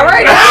talking about all that. All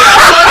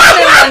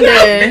right,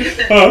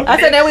 London. I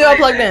said that we all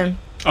plugged in.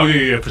 Oh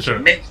yeah, for sure.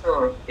 Make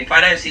sure if I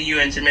don't see you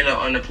and Jamila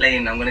on the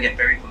plane, I'm gonna get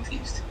very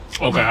confused.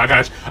 Okay, I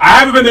got you. I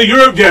haven't been to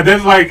Europe yet.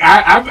 There's like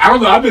I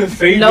don't know. I've been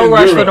saving. No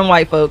rush Europe. for them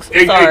white folks.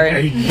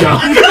 Sorry.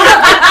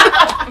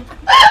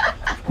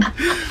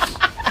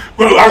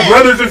 Well, our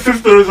brothers and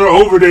sisters are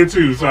over there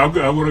too, so I'm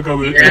gonna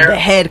come in. The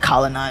head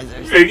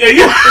colonizers.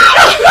 Yeah.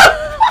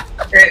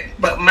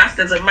 But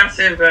there's a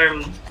massive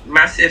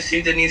massive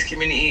Sudanese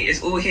community.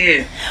 It's all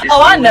here.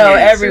 I know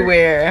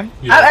everywhere.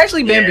 Yeah. I've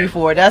actually been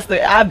before.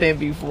 I've been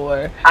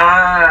before.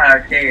 Ah,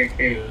 okay.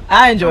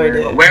 I enjoyed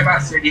it.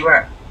 Whereabouts did you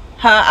at?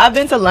 I've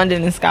been to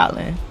London and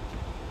Scotland.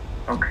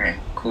 Okay,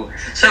 cool.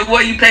 So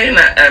what are you playing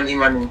at,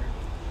 Imani?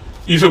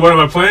 You said what am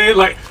I playing?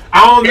 Like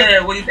I don't know.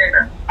 Yeah, what are you playing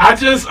at?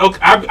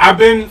 I've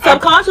been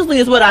subconsciously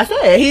is what I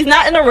said. He's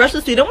not in a rush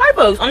to see them white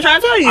folks. I'm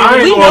trying to tell you.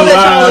 We know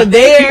that y'all are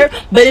there,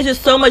 but it's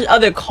just so much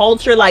other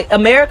culture. Like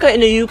America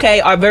and the UK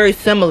are very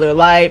similar.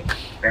 Like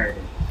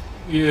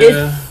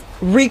it's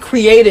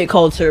recreated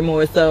culture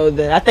more so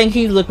than I think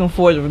he's looking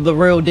for the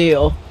real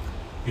deal.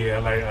 Yeah,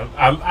 like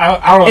I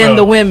don't know. And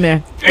the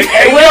women.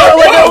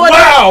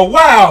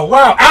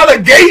 Wow!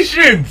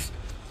 Allegations.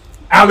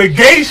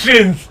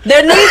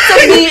 There needs to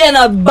be an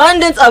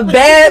abundance of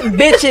bad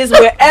bitches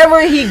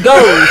wherever he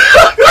goes.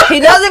 He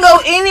doesn't go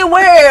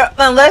anywhere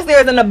unless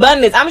there's an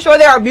abundance. I'm sure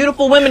there are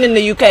beautiful women in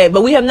the UK,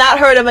 but we have not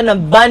heard of an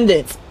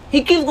abundance.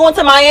 He keeps going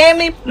to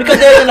Miami because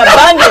there's an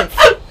abundance.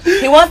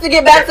 He wants to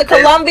get back to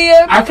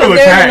Colombia because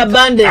there's an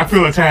abundance. I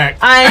feel attacked.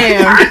 I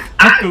am.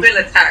 I feel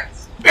attacked.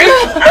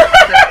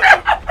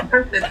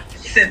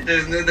 He said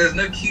there's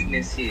no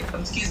cuteness here.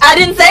 I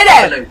didn't say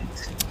that.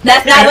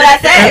 That's not what I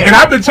said. And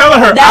I've been telling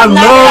her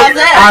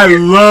I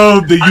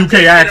love the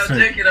UK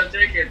accent. I'm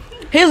joking.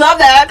 He loved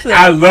the accent.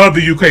 I love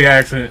the UK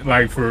accent,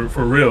 like for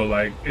real.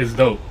 Like it's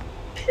dope.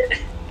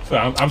 So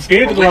I'm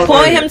scared to go.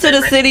 Point him to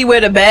the city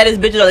where the baddest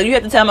bitches are. You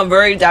have to tell him a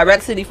very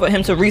direct city for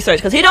him to research,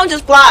 because he don't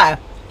just fly.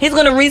 He's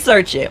gonna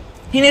research it.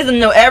 He needs to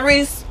know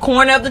every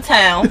corner of the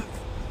town.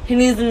 He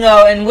needs to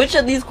know in which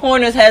of these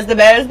corners has the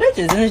baddest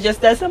bitches, and it's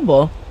just that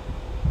simple.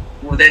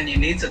 Well, then you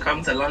need to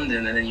come to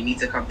London, and then you need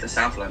to come to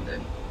South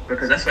London,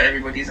 because that's where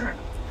everybody's at.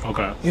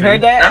 Okay. You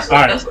heard that?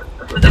 That's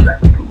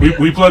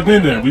we plugged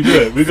in there. We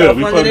good. South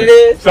London it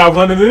is. South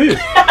London it is.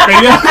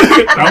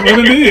 South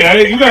London it is.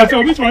 Hey, you gotta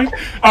tell me twice.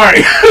 All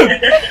right.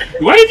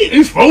 Why are you keep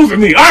exposing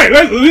me? All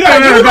right, we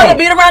gotta you were gonna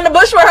beat around the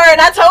bush for her,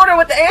 and I told her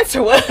what the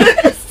answer was.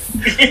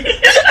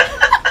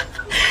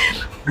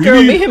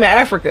 Girl, meet him in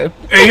Africa.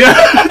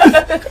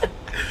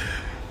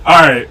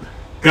 All right,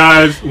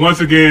 guys. Once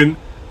again,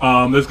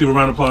 let's give a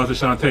round of applause to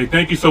SHANTÉH.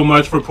 Thank you so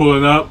much for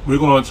pulling up. We're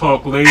going to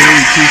talk later. We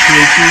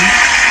appreciate you.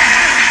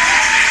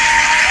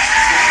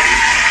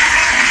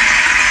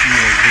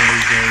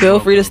 Feel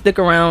free to stick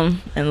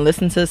around and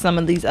listen to some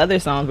of these other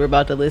songs we're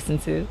about to listen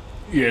to.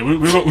 Yeah, we're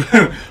going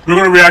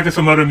to react to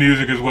some other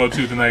music as well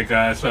too tonight,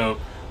 guys. So,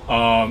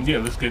 yeah,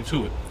 let's get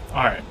to it.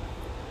 All right.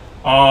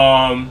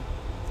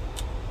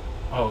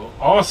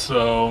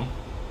 Also,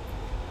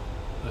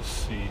 let's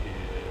see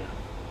here.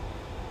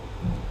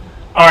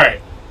 All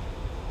right.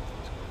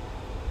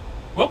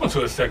 Welcome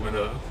to a segment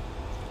of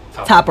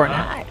Top or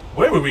Not,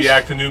 where we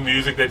react to new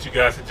music that you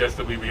guys suggest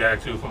that we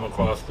react to from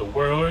across the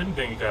world.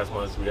 Anything you guys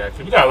want us to react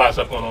to. We got a lot of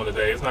stuff going on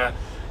today. It's not,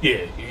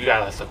 you got a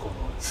lot of stuff going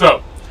on.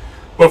 So,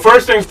 but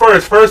first things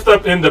first. First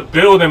up in the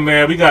building,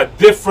 man, we got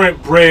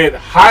Different Bread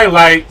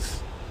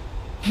highlights.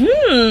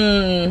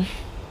 It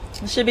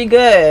should be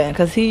good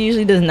because he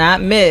usually does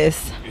not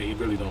miss. Yeah, he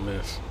really don't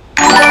miss.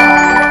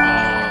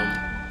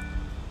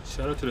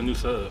 Shout out to the new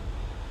sub.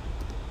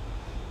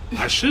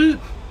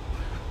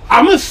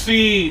 I'm gonna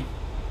see.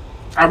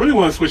 I really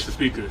want to switch the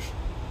speakers.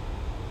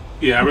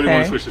 Yeah, I really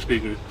want to switch the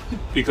speakers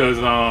because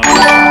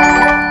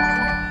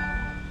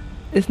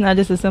it's not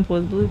just as simple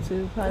as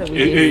Bluetooth.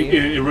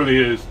 It really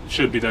is.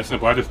 Should be that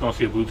simple. I just don't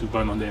see a Bluetooth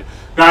button on there,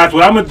 guys.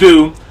 What I'm gonna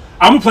do?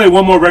 I'm gonna play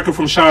one more record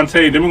from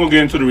SHANTÉH. Then we're gonna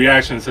get into the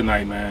reactions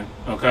tonight, man.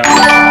 Okay.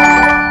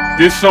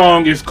 This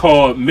song is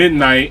called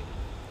Midnight.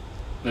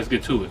 Let's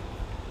get to it.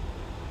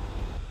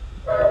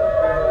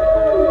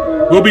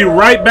 We'll be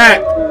right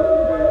back.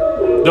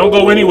 Don't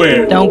go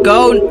anywhere. Don't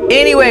go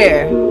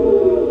anywhere.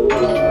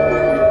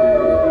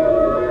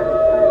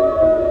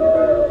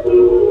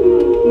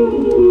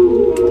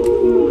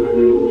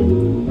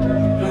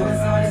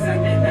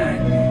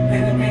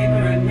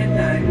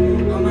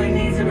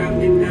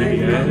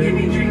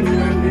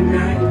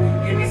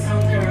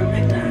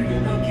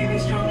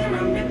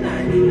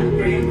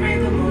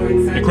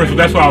 And Crystal,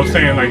 that's what I was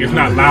saying. Like, it's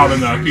not loud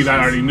enough. I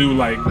already knew,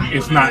 like,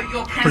 it's not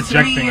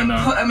projecting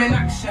enough.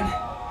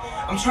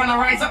 I'm trying to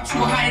rise up to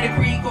a higher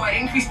degree, gotta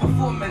increase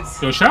performance.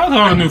 Yo, shout out to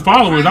all the new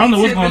followers. I don't know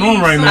what's going on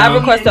right now. I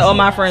requested all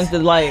my friends to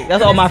like.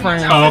 That's all my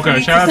friends. Oh,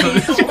 okay. Shout out to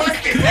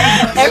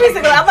every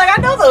single. I'm like,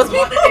 I know those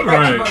people.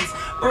 Right.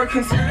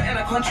 Broken spirit and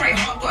a contrite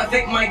heart, gotta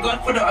thank my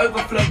God for the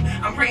overflow.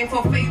 I'm praying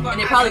for favor.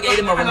 And they probably gave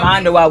them a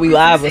reminder while we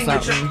live or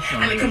something.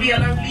 And it can be a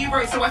lonely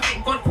road, so I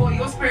thank God for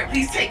your spirit.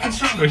 Please take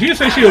control. Did she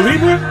say she a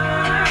Libra?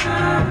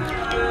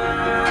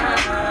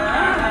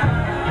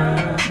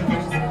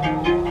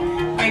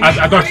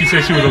 I thought she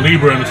said she was a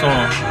Libra in the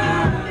song.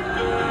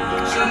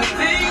 Some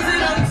things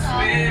that the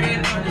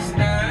spirit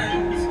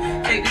understands.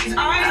 Take these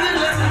eyes and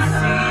let them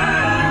see.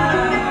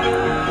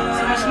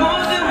 So much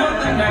more than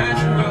what the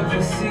natural can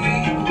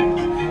see.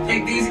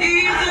 Take these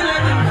ears and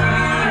let them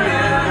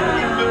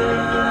hear.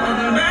 All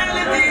the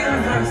melody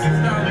of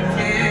verses down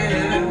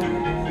clear.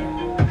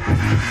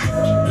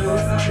 Blue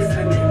eyes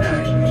at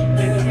midnight,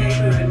 pen and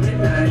paper at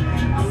midnight.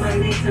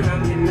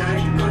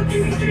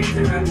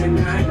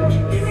 midnight.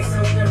 Give me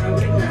something around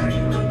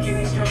midnight. Don't keep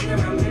me strong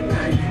around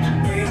midnight.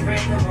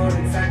 Break the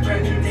morning, inside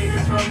brand new day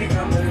just for me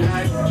come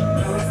alive.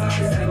 Know it's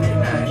always at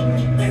midnight.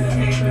 Pen and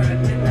paper at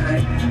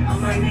midnight. On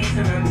my knees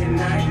around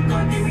midnight.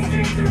 God give me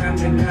dreams around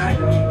midnight.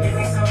 Give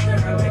me something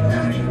around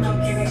midnight. Don't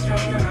keep me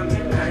strong around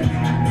midnight.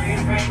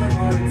 Break the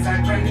morning,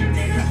 inside brand new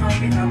day just for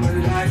me come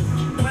alive.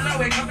 When I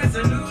wake up it's a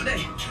new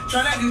day.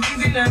 Tryna do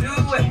things in a new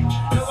way.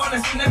 Don't wanna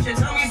spin up your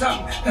tummy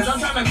up, cause I'm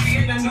tryna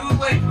create a new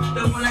way.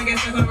 Don't wanna get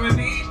stuck on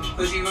repeat,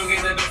 cause you gon'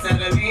 get the best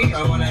out of me.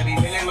 I wanna be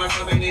feeling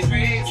myself in these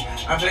streets.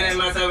 I'm feeling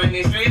myself in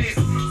these streets.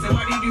 So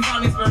why did you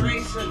find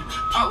inspiration?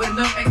 Art with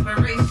no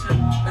expiration.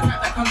 The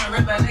fact that comes a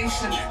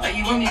revelation, that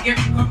you only get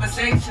through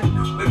conversation.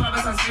 With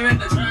brothers on spirit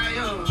the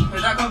trial.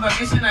 Without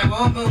conversation I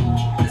won't move.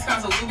 This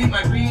council will be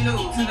my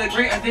prelude to the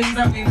greater things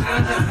that we will do.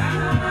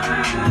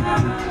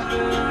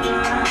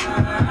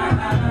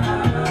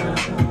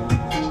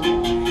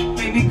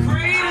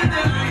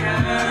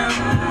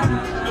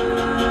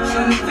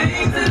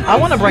 I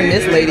want to bring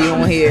this lady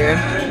on here.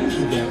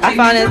 I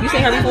find that, you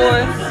seen her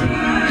before?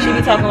 She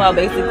be talking about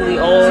basically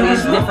all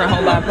these different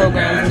homebound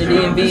programs in the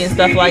DMV and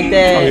stuff like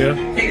that. Oh, yeah.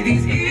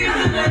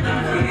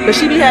 But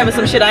she be having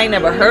some shit I ain't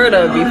never heard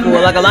of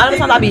before. Like a lot of the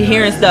times I be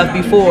hearing stuff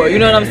before. You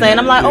know what I'm saying?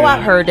 I'm like, oh, I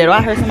heard that. Or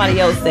I heard somebody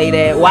else say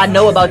that. Or I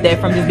know about that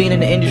from just being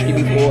in the industry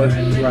before.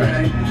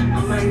 Right.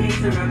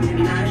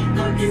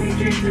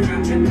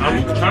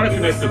 I'm trying to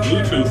connect to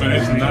Bluetooth and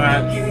it's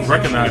not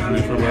recognizing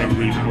it for whatever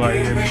reason. Like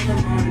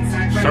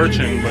it's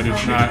searching, but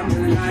it's not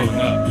pulling up.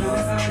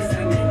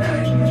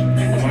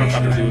 I wonder if I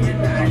can do it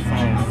on my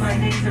phone.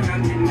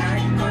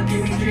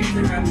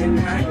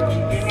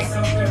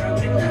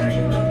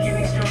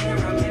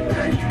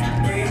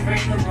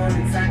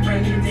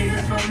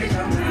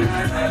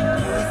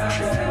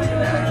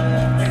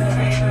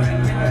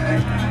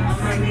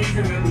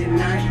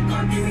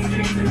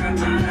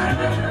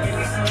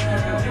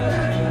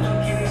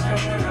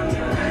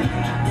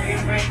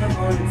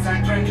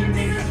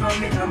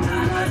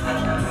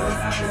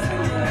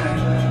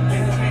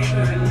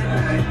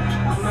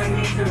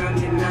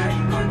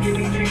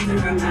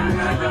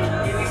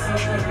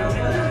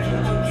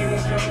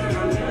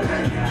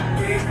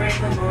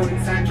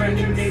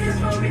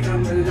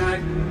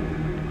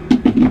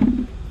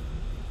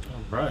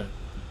 Right.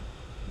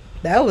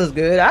 That was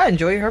good. I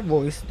enjoy her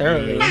voice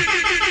thoroughly. Yeah.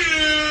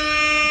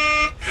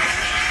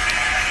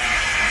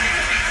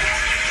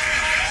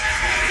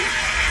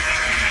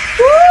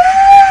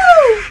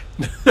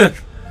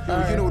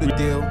 You know the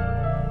deal.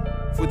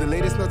 For the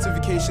latest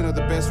notification of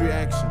the best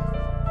reaction,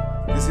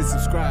 just hit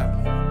subscribe.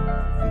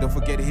 And don't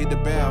forget to hit the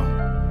bell.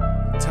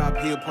 Top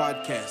Hill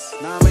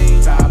Podcast. Nah, I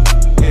mean, Top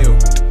Hill.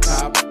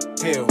 Top